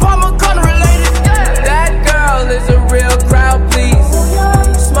 me and Palmer related. That girl is a real crowd, please.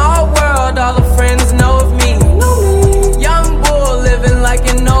 Small world, all her friends know of me. Young bull living like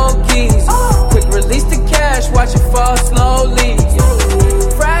an old keys. Quick release the cash, watch it fall slowly.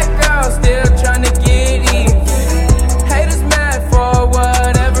 Frat girl still tryna get in. Haters mad for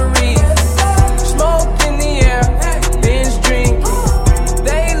whatever reason. Smoke in the air, binge drink.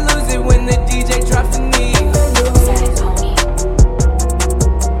 They lose it when the DJ drops the knee.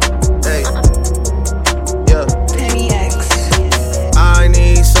 Hey, yeah. I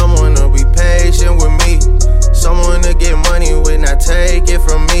need someone to be patient with me. Someone to get money when I take it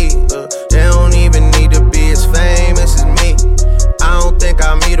from me. They don't even need to be as famous as me. I don't think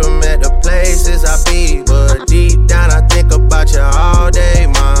I meet them at the places I be, but deep down I think about you all day,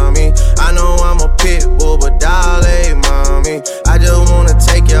 mommy. I know I'm a pit bull, but dolly, mommy. I just wanna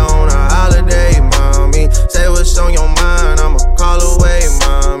take you on a holiday, mommy. Say what's on your mind, I'ma call away,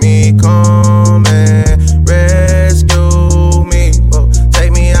 mommy. Come and rescue me.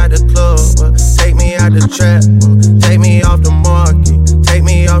 Take me out the club, take me out the trap, take me off the market, take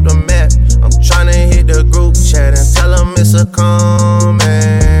me off the map. I'm tryna hit the group chat and tell them it's a come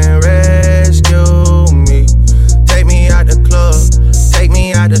and rescue me. Take me out the club, take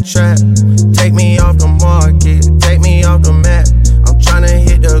me out the trap, take me off the market, take me off the map. I'm tryna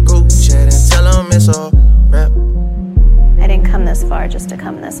hit the group chat and tell them it's a rap. I didn't come this far just to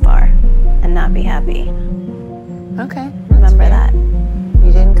come this far and not be happy. Okay. Remember that.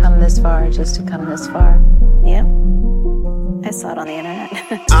 You didn't come this far just to come this far. Yep. I saw it on the internet.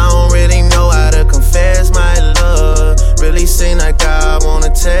 I don't really know how to confess my love. Really seem like I wanna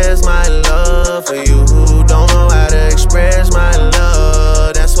test my love for you. Don't know how to express my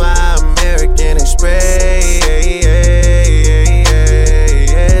love. That's why American Express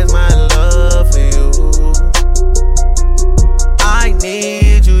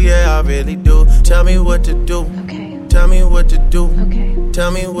what to do. Tell me what to do. Tell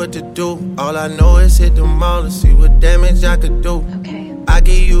me what to do. All I know is hit the mall and see what damage I could do. I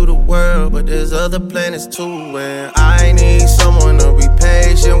give you the world, but there's other planets too. And I need someone to be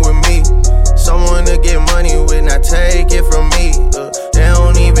patient with me. Someone to get money with, not take it from me. They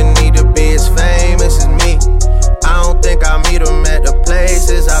don't even need to be as famous as me. I don't think I meet them at the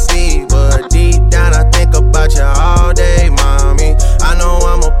places I be, but deep down I think about you all day, mommy. I know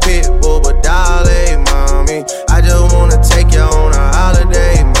I'm a pit bull, but darling, mommy, I just wanna take you on a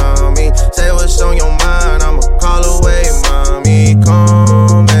holiday, mommy. Say what's on your mind, I'ma call away, mommy.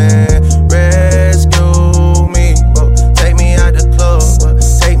 Come and rescue me. Take me out the club,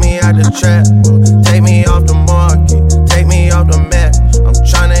 take me out the trap, take me off the market, take me off the map. I'm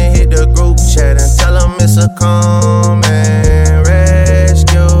tryna hit the group chat and tell them it's a come and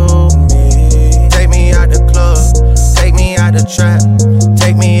rescue me. Take me out the club, take me out the trap,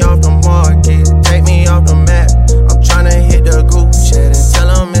 take me off the market, take me off the map. I'm tryna hit the group chat and tell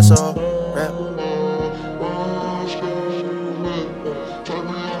them it's a rap.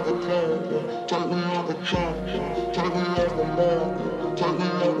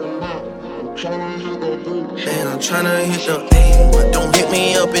 And I'm tryna hit the A. Don't hit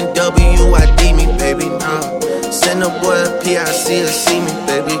me up in WID me, baby, nah. Send a boy a PIC to see me,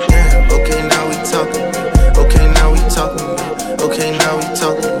 baby, yeah. Okay, now we talking, okay, now we talking, okay, now we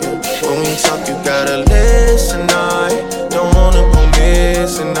talking. When we talk, you gotta listen, I don't wanna go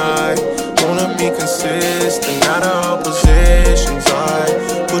missing, I wanna be consistent, not all positions,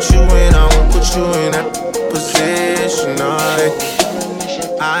 I put you in, I won't put you in that position,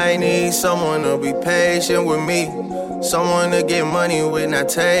 I need someone to be patient with me. Someone to get money with, not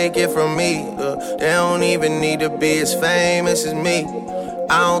take it from me. They don't even need to be as famous as me.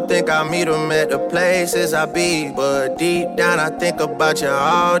 I don't think I meet them at the places I be, but deep down I think about you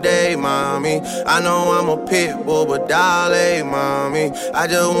all day, mommy. I know I'm a pit bull, but darling, mommy, I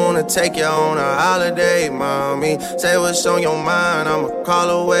just wanna take you on a holiday, mommy. Say what's on your mind, I'ma call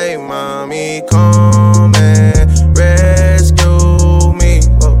away, mommy. Come and rescue me.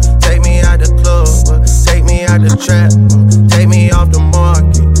 Take me out the club, take me out the trap, take me off the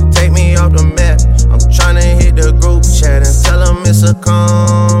market, take me off the map. I'm tryna hit the group chat and tell them it's a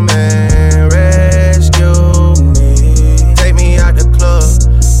come and rescue me. Take me out the club,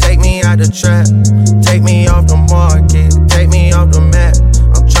 take me out the trap, take me off the market, take me off the map.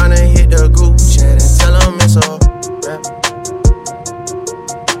 I'm tryna hit the group chat and tell them it's a rap.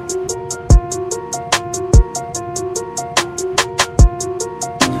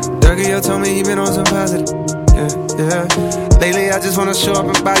 Dougie told me he been on some positive, yeah. Lately I just wanna show up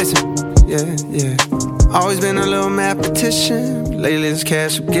and body some, yeah. Always been a little mathematician. Lately this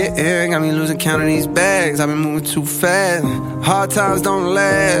cash I'm getting got me losing count of these bags. I've been moving too fast. Hard times don't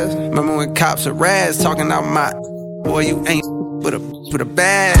last. Remember when cops are rats talking out my boy, you ain't with a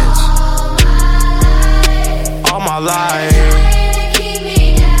badge. All my life,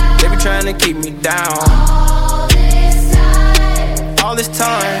 they be trying to keep me down. All this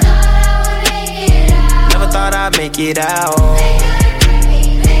time, never thought I'd make it out.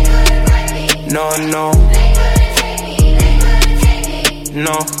 No, no,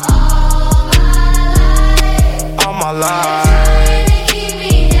 no. All my life,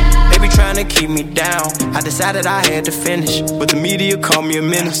 they be trying to keep me down. I decided I had to finish, but the media called me a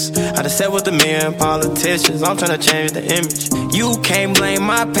menace. I just sat with the men politicians, I'm trying to change the image. You can't blame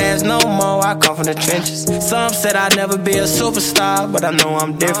my past no more, I come from the trenches. Some said I'd never be a superstar, but I know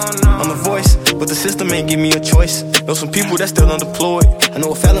I'm different. I'm a voice, but the system ain't give me a choice. Know some people that still unemployed. I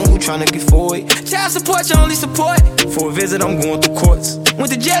know a felon who tryna get forward. Child support, your only support. For a visit, I'm going through courts.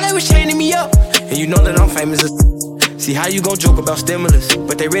 Went to jail, they was chaining me up. And you know that I'm famous as see how you gon' joke about stimulus,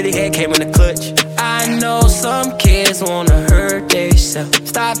 but they really had came in the clutch. I know some kids wanna hurt themselves.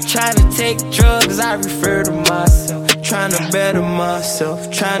 Stop trying to take drugs, I refer to myself. Trying to better myself,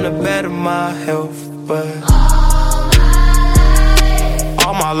 trying to better my health. But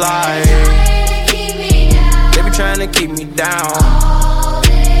all my life, they be trying to keep me down.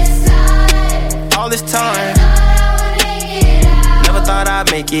 All this time, never thought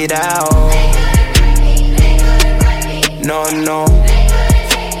I'd make it out. No, no,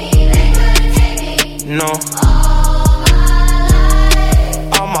 no.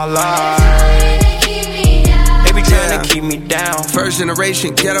 All my life, they be trying to keep me down. First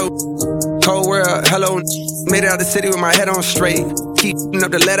generation ghetto, cold world, hello. Made it out the city with my head on straight. Keep up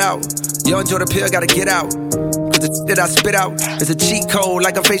the let out. Yo, enjoy the pill, gotta get out. Cause the that I spit out is a cheat code,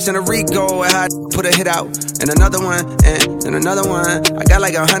 like I'm facing a Rico. And I put a hit out, and another one, and another one. I got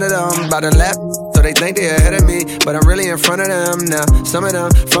like 100 of them by the lap. so they think they ahead of me, but I'm really in front of them now. Some of them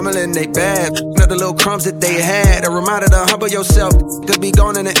fumbling they bad, the little crumbs that they had. A reminder to humble yourself, could be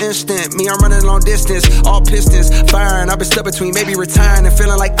gone in an instant. Me, I'm running long distance, all pistons firing. I've been stuck between maybe retiring and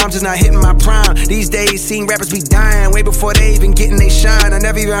feeling like I'm just not hitting my prime. These days, seeing rappers be dying way before they even getting they shine. I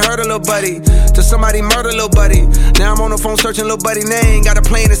never even heard of Lil Buddy, till somebody murder Lil Buddy. Now I'm on the phone searching Lil Buddy name, gotta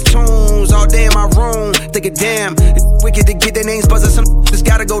play his tunes all day in my room. Thinking, damn, it's wicked to get their names buzzing. Some just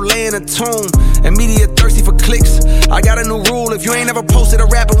gotta go lay in a tomb. And media thirsty for clicks. I got a new rule: if you ain't ever posted a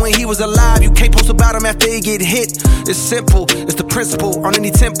rapper when he was alive, you can't post about him after he get hit. It's simple, it's the principle. On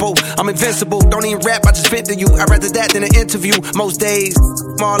any tempo, I'm invincible. Don't even rap, I just vent to you. I'd rather that than an interview. Most days,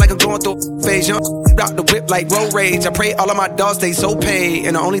 more like I'm going through a phase. Young out the whip like road rage. I pray all of my dogs stay so paid,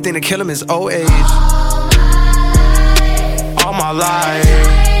 and the only thing to kill them is old age. All my life,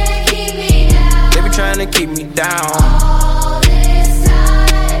 they be trying to keep me down.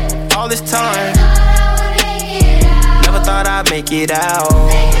 All this time, never thought I'd make it out.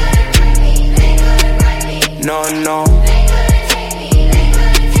 No, no,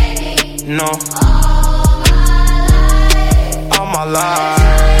 no. All my life,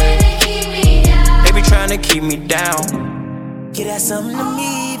 they be trying to keep me down. Get that something to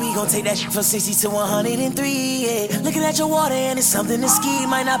me, we gon' take that shit from 60 to 103, yeah. Looking at your water and it's something to ski.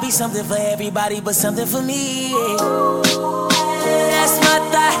 Might not be something for everybody, but something for me, yeah. That's my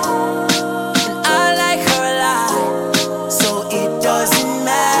thought, and I like her a lot. So it doesn't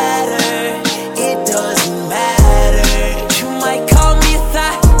matter, it doesn't matter. You might call me a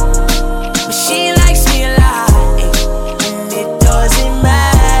thought, but she likes me a lot. And it doesn't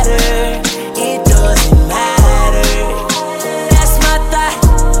matter, it doesn't matter. That's my thought,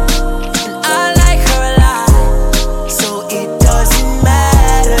 and I like her a lot. So it doesn't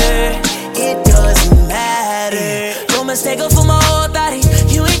matter, it doesn't matter. Don't mistake her for my whole body.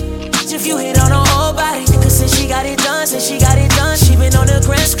 You ain't if you hit on her whole body. Cause since she got it done, she been on the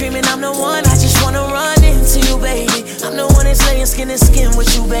ground screaming, I'm the one. I just wanna run into you, baby. I'm the one that's laying skin to skin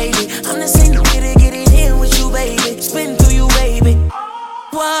with you, baby. I'm the same nigga to get it in with you, baby. Spin through you, baby.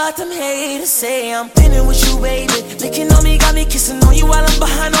 What them haters say, I'm pinning with you, baby. Licking on me, got me kissing on you while I'm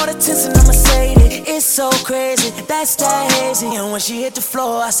behind all the tents and I'ma say it. It's so crazy, that's that hazy. And when she hit the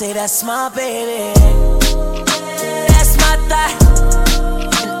floor, I say that's my baby. That's my thought,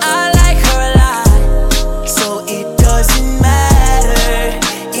 and I like her a lot. So it doesn't matter,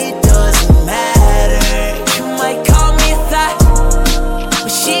 it doesn't matter. You might call me a thought, but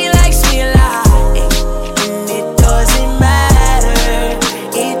she likes me a lot. And it doesn't matter,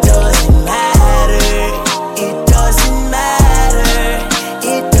 it doesn't matter. It doesn't matter,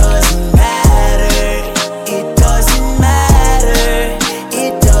 it doesn't matter. It doesn't matter,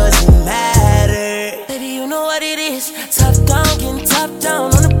 it doesn't matter. Baby, you know what it is. Top down, getting top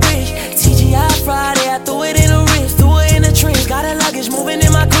down on the bridge. TGI Friday, I threw it in a wrist, threw it in a trench. Got a luggage moving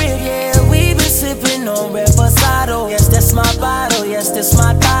in my crib, yeah. We been sipping on Reposado. Yes, that's my bottle, yes, that's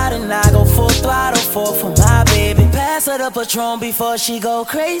my thought. And I go full throttle for my baby. Pass her the Patron before she go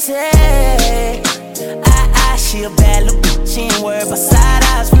crazy. She a bad little bitch, she ain't worried about side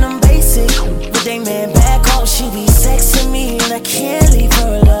eyes from them basic. But they man back home, she be sexing me and I can't leave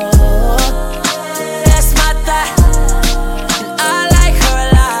her alone. That's my thought, and I like her a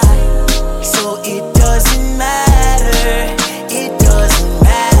lot. So it doesn't matter, it doesn't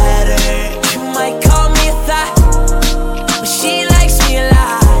matter. You might call me a thought, but she likes me a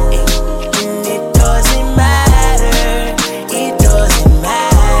lot. And it doesn't matter, it doesn't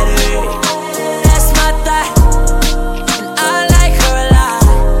matter. That's my thought, and I like her a lot.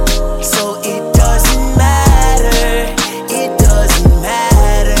 So it doesn't matter, it doesn't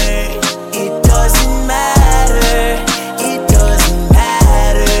matter. It doesn't matter, it doesn't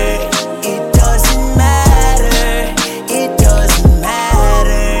matter. It doesn't matter, it doesn't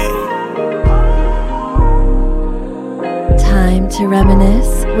matter. Time to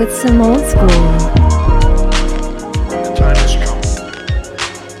reminisce with some old school. The time has come.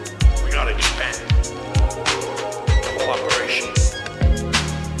 We gotta expand. Cooperation.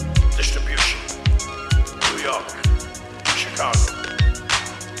 Distribution. New York. Chicago.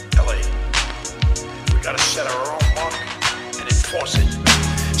 LA. We gotta set our own mark and enforce it.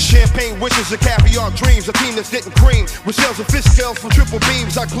 Champagne wishes and caviar dreams. A team that's getting cream with shells and fish scales from triple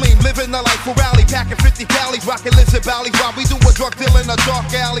beams. I gleam, living the life for rally, packing 50 galleys, rocking lizard valleys while we do a drug deal in a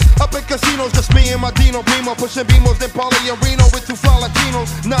dark alley. Up in casinos, just me and my Dino Primo, pushing Beamos, then Paulie and Reno with two fly Latinos.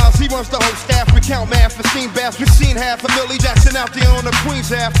 Nas, he runs the whole staff. We count math for steam baths. We've seen half a Millie Jackson out there on the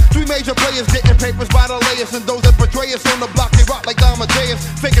Queens half. 3 major players getting papers by the layers, and those that betray us on the block, they rock like Amadeus.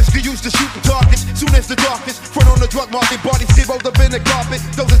 Fakers could use to shoot the targets soon as the darkest. Front on the drug market, bodies get rolled up in the carpet.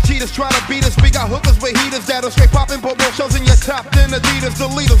 Those are cheaters trying to beat us. We got hookers with heaters that'll straight poppin', but more shows in your top than Adidas. The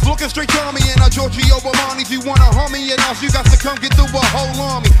leaders looking straight to me and our Giorgio Armani's. You wanna harm me and us, you got to come get through a whole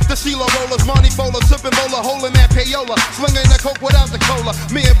army. The Sheila rollers, Monty bowler, sippin' bowler, holding that payola, slinging the coke without the cola.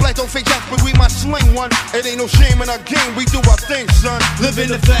 Me and Black don't fake shots, but we might sling one. It ain't no shame in our game, we do our thing, son.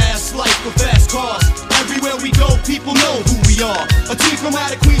 Living the fast life with fast cars. Everywhere we go, people know who we are. A team from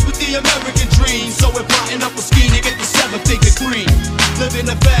out of Queens with the American dream. So we're plotting up a scheme to get the 7-figure cream. Living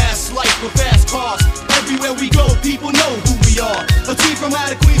the fast life with fast cars. Everywhere we go, people know who we are. A team from out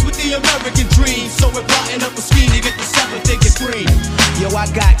of Queens with the American dream. So we're plotting up a scheme to get the 7-figure cream. Yo, I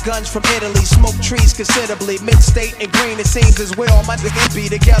got guns from Italy, smoke trees considerably. Mid-state and green, it seems is where all my niggas be.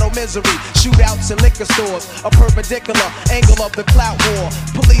 The ghetto misery, shootouts in liquor stores. A perpendicular angle of the clout war.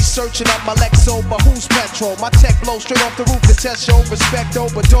 Police searching up my Lexo, but who's petrol? My tech blow straight off the roof to test show respect, oh,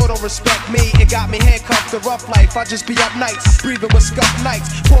 but don't respect me. It got me handcuffed to rough life. I just be up nights, breathing with scuff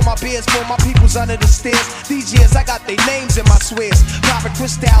nights. Pour my beers for my peoples under the stairs. These years I got their names in my swears. Popping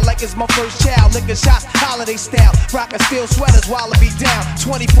crystal like it's my first child. Liquor shots, holiday style. Rockin' steel sweaters while I be down.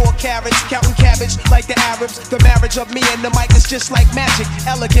 24 carats, counting cabbage like the Arabs. The marriage of me and the mic is just like magic.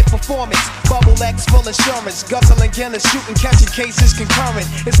 Elegant performance, bubble X full insurance. Guzzling Guinness, shooting, catching cases concurrent.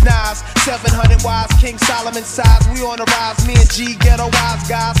 It's Nas, 700 wise, King Solomon size. We on the rise, me and G, ghetto wise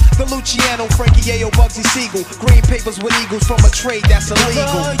guys. The Luciano, Frankie Yayo, Bugsy Siegel. Green papers with eagles from a trade that's illegal.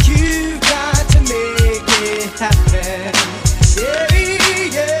 Brother, you got to make it happen. Yeah,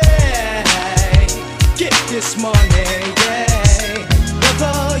 yeah. Get this money, yeah.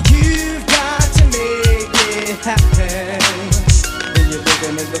 Brother, you've got to make it happen. When you're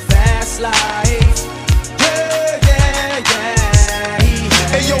living in the fast life. Yeah, yeah, yeah.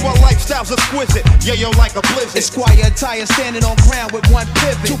 Hey yo, our lifestyle's exquisite. Yeah, yo, like a blizzard. Esquire attire standing on ground with one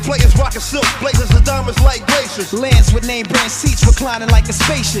pivot. Two players rocking silk, blazers and diamonds like glaciers. Lands with name brand seats reclining like a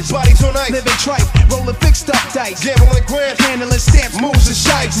spacious. Bodies on ice, living tripe, rolling fixed up dice. Gambling grand, handling stamps, moves and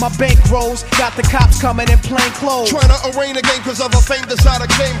shites. My bank rolls, got the cops coming in plain clothes. Trying to arraign the game cause of a fame decided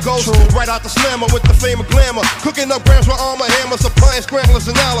game goes. True. Right out the slammer with the fame of glamour. Cooking up grams with armor hammers, supplying scramblers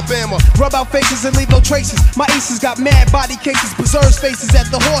in Alabama. Rub out faces and leave no traces. My aces got mad body cases, preserves faces at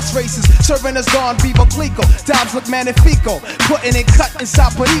the horse races. Serving us gone Vivo Clico. Dobbs look magnifico. Putting it cut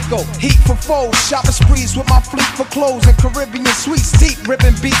inside Perico. Heat for foes, shopping sprees with my fleet for clothes and Caribbean sweets. Deep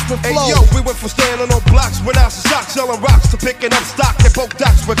ripping beats with flows. Hey yo, we went from standing on blocks without socks, selling rocks to picking up stock at both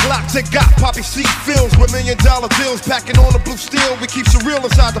docks with Glocks. It got poppy seat fills with $1 million deals. Packing on the blue steel, we keep it real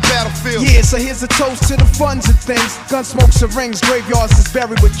inside the battlefield. Yeah, so here's a toast to the funds and things. Gun smokes and rings, graveyards is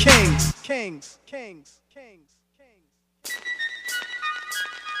buried with kings. Kings, kings, kings.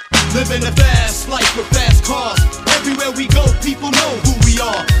 Living a fast life with fast cars. Everywhere we go, people know who we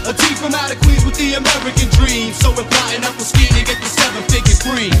are. A team from out of Queens with the American dream. So we're plotting up a scheme to get the 7-figure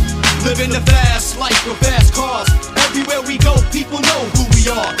cream. Living a fast life with fast cars. Everywhere we go, people know who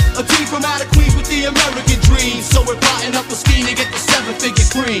we are. A team from out of Queens with the American dream. So we're plotting up a scheme to get the 7-figure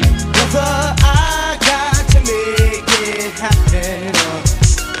cream. Brother, I got to make it happen.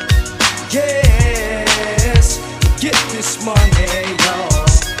 Yes, get this money, y'all.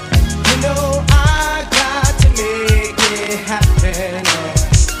 You know I got to make it happen.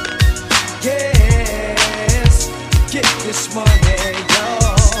 Yes, get this money,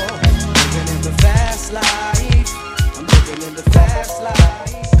 y'all. Living in the fast life. I'm living in the fast life.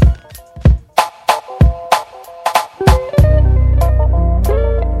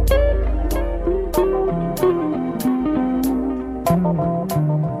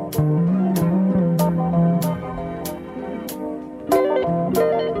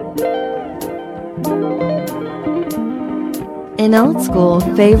 An old school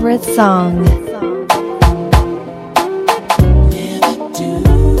favorite song.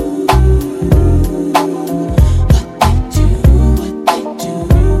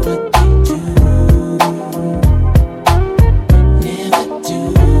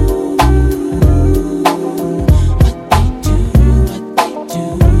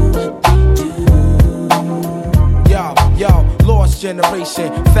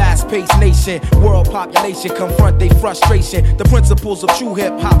 Generation, fast-paced nation, world population confront their frustration. The principles of true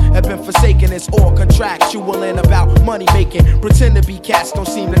hip-hop have been forsaken. It's all contractual and about money making. Pretend to be cats, don't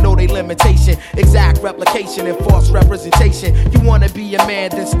seem to know their limitation. Exact replication and false representation. You wanna be a man,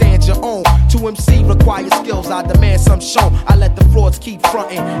 then stand your own. To MC requires skills, I demand some shown. I let the frauds keep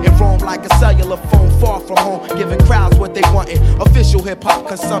fronting and roam like a cellular phone far from home, giving crowds what they wantin'. Official hip-hop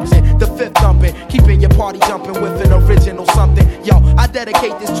consumption, the fifth thumping, keeping your party jumping with an original something. Yo, I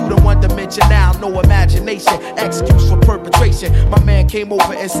dedicate this to the one dimension now, no imagination, excuse for perpetration. My man came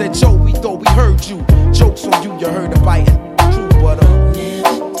over and said, Joe, we thought we heard you. Jokes on you, you heard the biting. True, but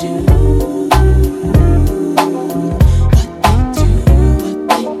never do.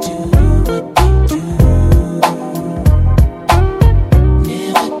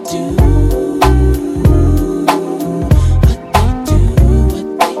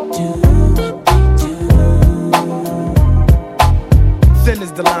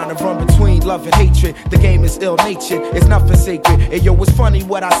 The line of run between love and hatred. The game is ill-natured, it's nothing sacred. And yo, it's funny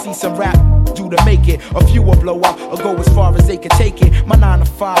what I see some rap do to make it. A few will blow up or go as far as they can take it. My 9 to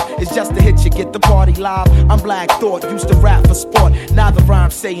 5 is just to hit you, get the party live. I'm Black Thought, used to rap for sport. Now the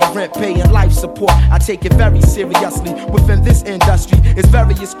rhyme saying rent, paying life support. I take it very seriously. Within this industry, it's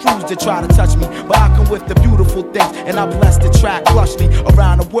various crews that try to touch me, but I come with the beautiful things, and I bless the track lushly.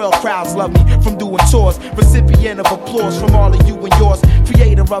 Around the world, crowds love me from doing tours. Recipient of applause from all of you and yours.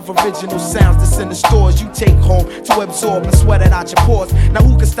 Creator of original sounds that's in the stores you take home to absorb and sweat it out your pores. Now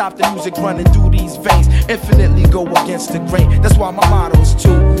who can stop the music running through these veins? Infinitely go against the grain. That's why my motto is to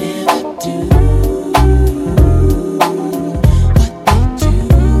never do.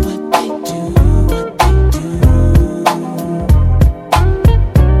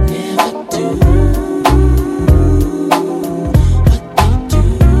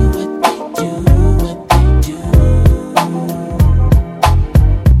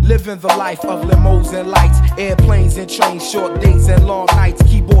 Living the life of limos and lights, airplanes and trains, short days and long nights,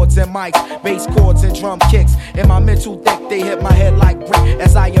 keyboards and mics, bass chords and drum kicks. In my mental thick, they hit my head like brick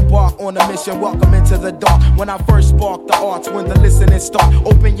as I embark on a mission. Welcome into the dark. When I first spark the arts, when the listening start,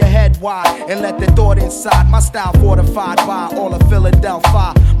 open your head wide and let the thought inside. My style fortified by all of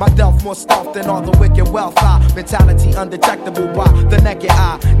Philadelphia. My delf more stuff than all the wicked wealth. Mentality undetectable by the naked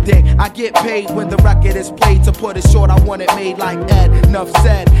eye. Then I get paid when the record is played. To put it short, I want it made like Ed. Enough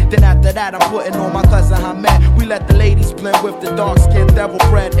said. Then after that, I'm putting on my cousin Hamed. We let the ladies blend with the dark-skinned devil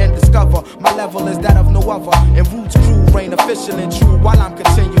bread and discover my level is that of no other. And Roots crew reign official and true while I'm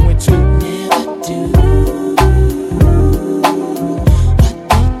continuing to never do.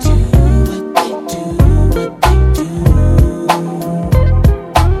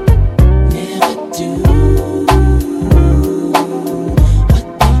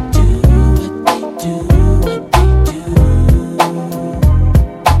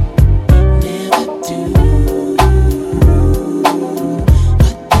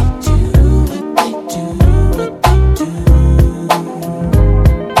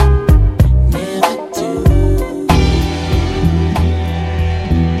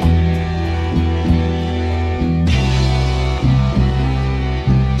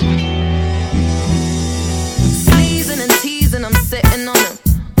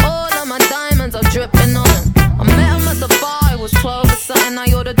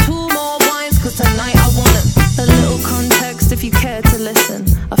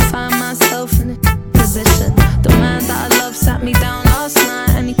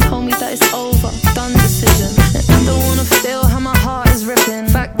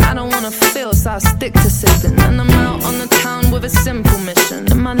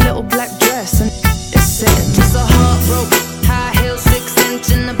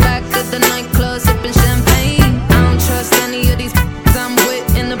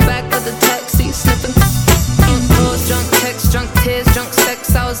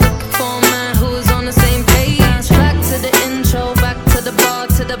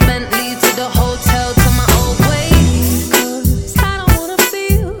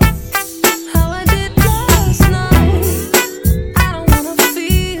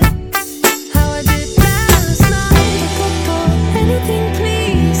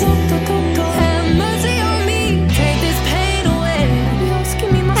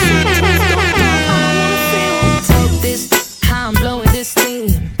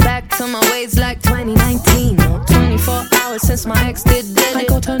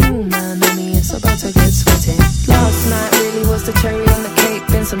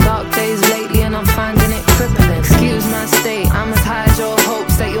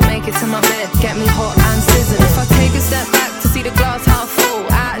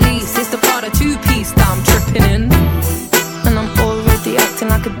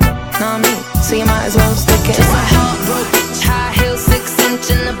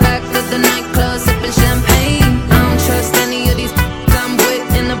 Champagne. I don't trust any of these I'm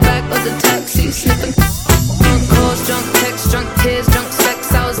with in the back of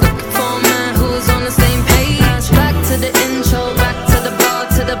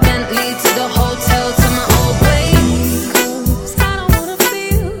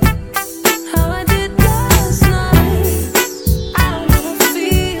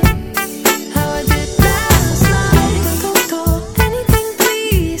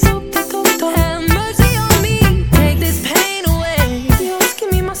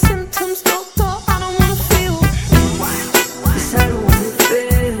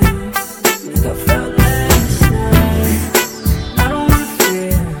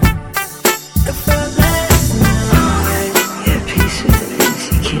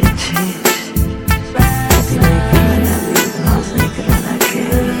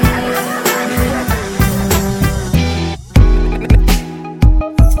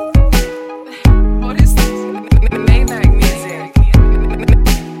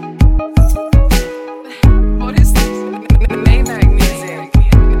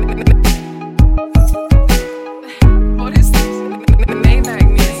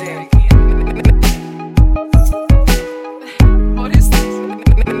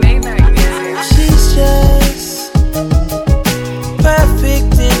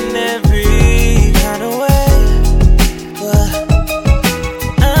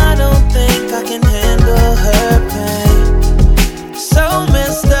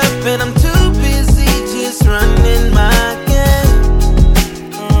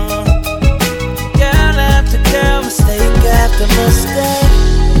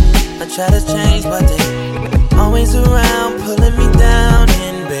to change, but they always around, pulling me down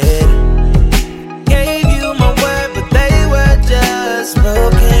in bed. Gave you my word, but they were just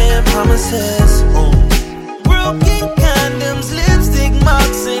broken promises. Broken condoms, lipstick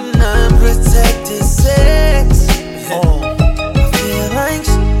marks, and unprotected sex. I feel like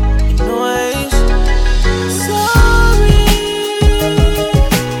noise. Sorry,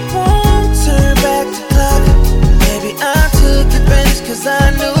 won't turn back the clock. Maybe I took advantage 'cause I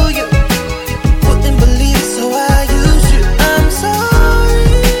knew you wouldn't believe it, so I used you. I'm sorry.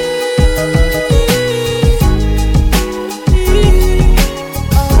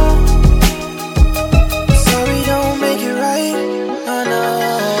 Sorry don't make it right. I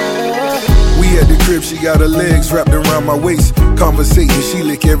know. We at the crib, she got her legs wrapped around my waist. Conversating, she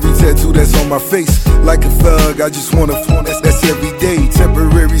lick every tattoo that's on my face. Like a thug, I just wanna flaunt, that's every day.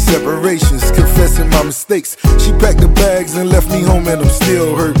 Temporary separations, confessing my mistakes. She packed the bags and left me home and I'm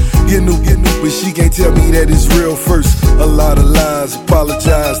still hurt. You knew, but she can't tell me that it's real first. A lot of lies,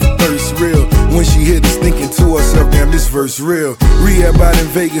 apologize, the thirst real. When she hit us thinking to herself, damn, this verse real. Rehab out in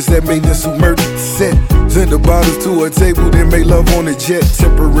Vegas that made this who murdered the set. Send the bottles to her table, then make love on a jet.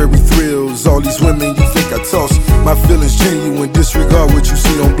 Temporary thrills, all these women you think I toss. My feelings genuine, disregard what you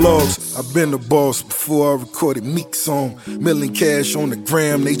see on blogs. I've been the boss before I recorded Meek song. Million cash on the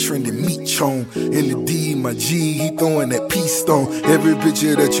gram, they trending Meek chone. In the D, my G, he throwing that peace stone. Every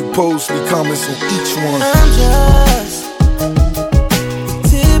picture that you post, me comments on each one. I'm just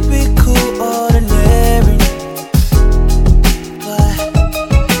typical ordinary, but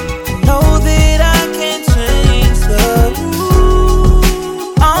I know that I can change the rules.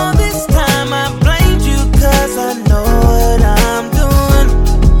 All this time I blamed you 'cause I know what I'm doing.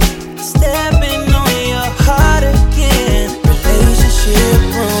 Stepping on your heart again, relationship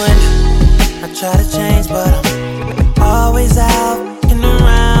ruined. I try to change, but I'm always out and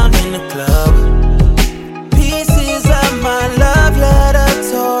around in the club. Pieces of my love letter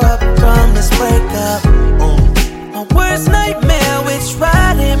tore up from this breakup. My worst nightmare, which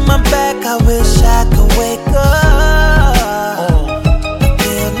right in my back, I wish I could wake up. I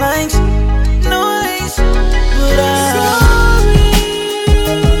feel like noise, but I'm sorry.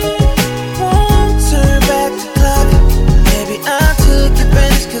 Won't turn back the clock. Maybe I took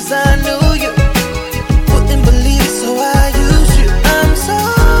advantage 'cause I knew you wouldn't believe it, so I used you. I'm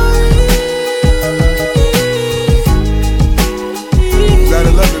sorry.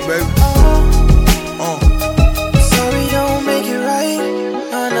 Gotta love it, baby. Sorry don't make it right.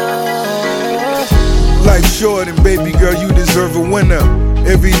 I know. Life's short and baby girl, you deserve a winner.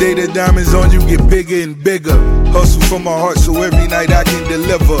 Every day the diamonds on you get bigger and bigger. Hustle from my heart so every night I can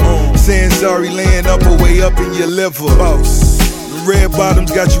deliver. Saying sorry, laying up or way up in your liver. Boss. Red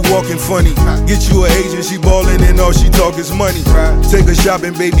bottoms got you walking funny. Get you an agent, she ballin' and all she talk is money. Take her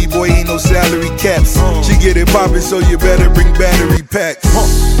shopping, baby boy, ain't no salary caps. She get it poppin', so you better bring battery packs.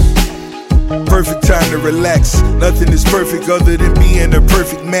 Perfect time to relax. Nothing is perfect other than being a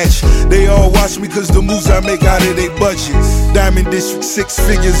perfect match. They all watch me 'cause the moves I make out of their budget. Diamond District, 6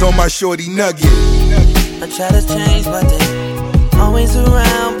 figures on my shorty nugget. I try to change, but they always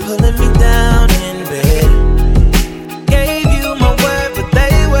around, pulling me down in bed. Gave you my word, but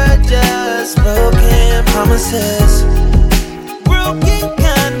they were just broken promises. Broken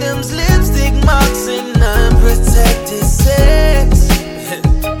condoms, lipstick marks, and unprotected sex.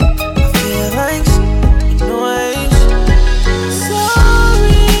 I feel like noise.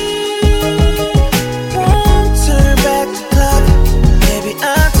 Sorry, won't turn back the clock. Maybe I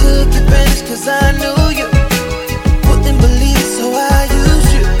took advantage 'cause I knew you wouldn't believe it, so I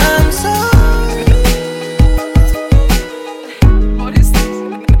used you. I'm sorry. What is this?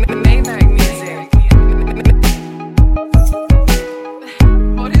 Maybach music.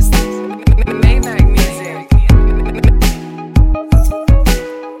 What is this? Maybach music.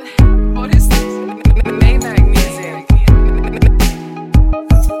 What is this? Maybach music.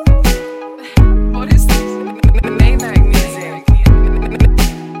 What is this? Maybach music.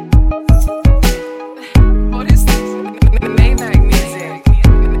 What is this? Maybach music.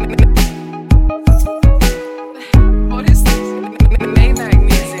 What is this? Maybach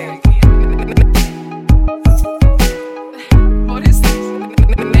music. What is this?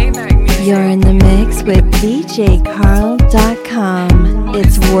 Maybach music. You're in the mix with DJCarl.com.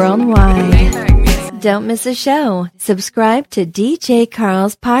 It's worldwide. Don't miss a show. Subscribe to DJ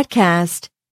Carl's podcast.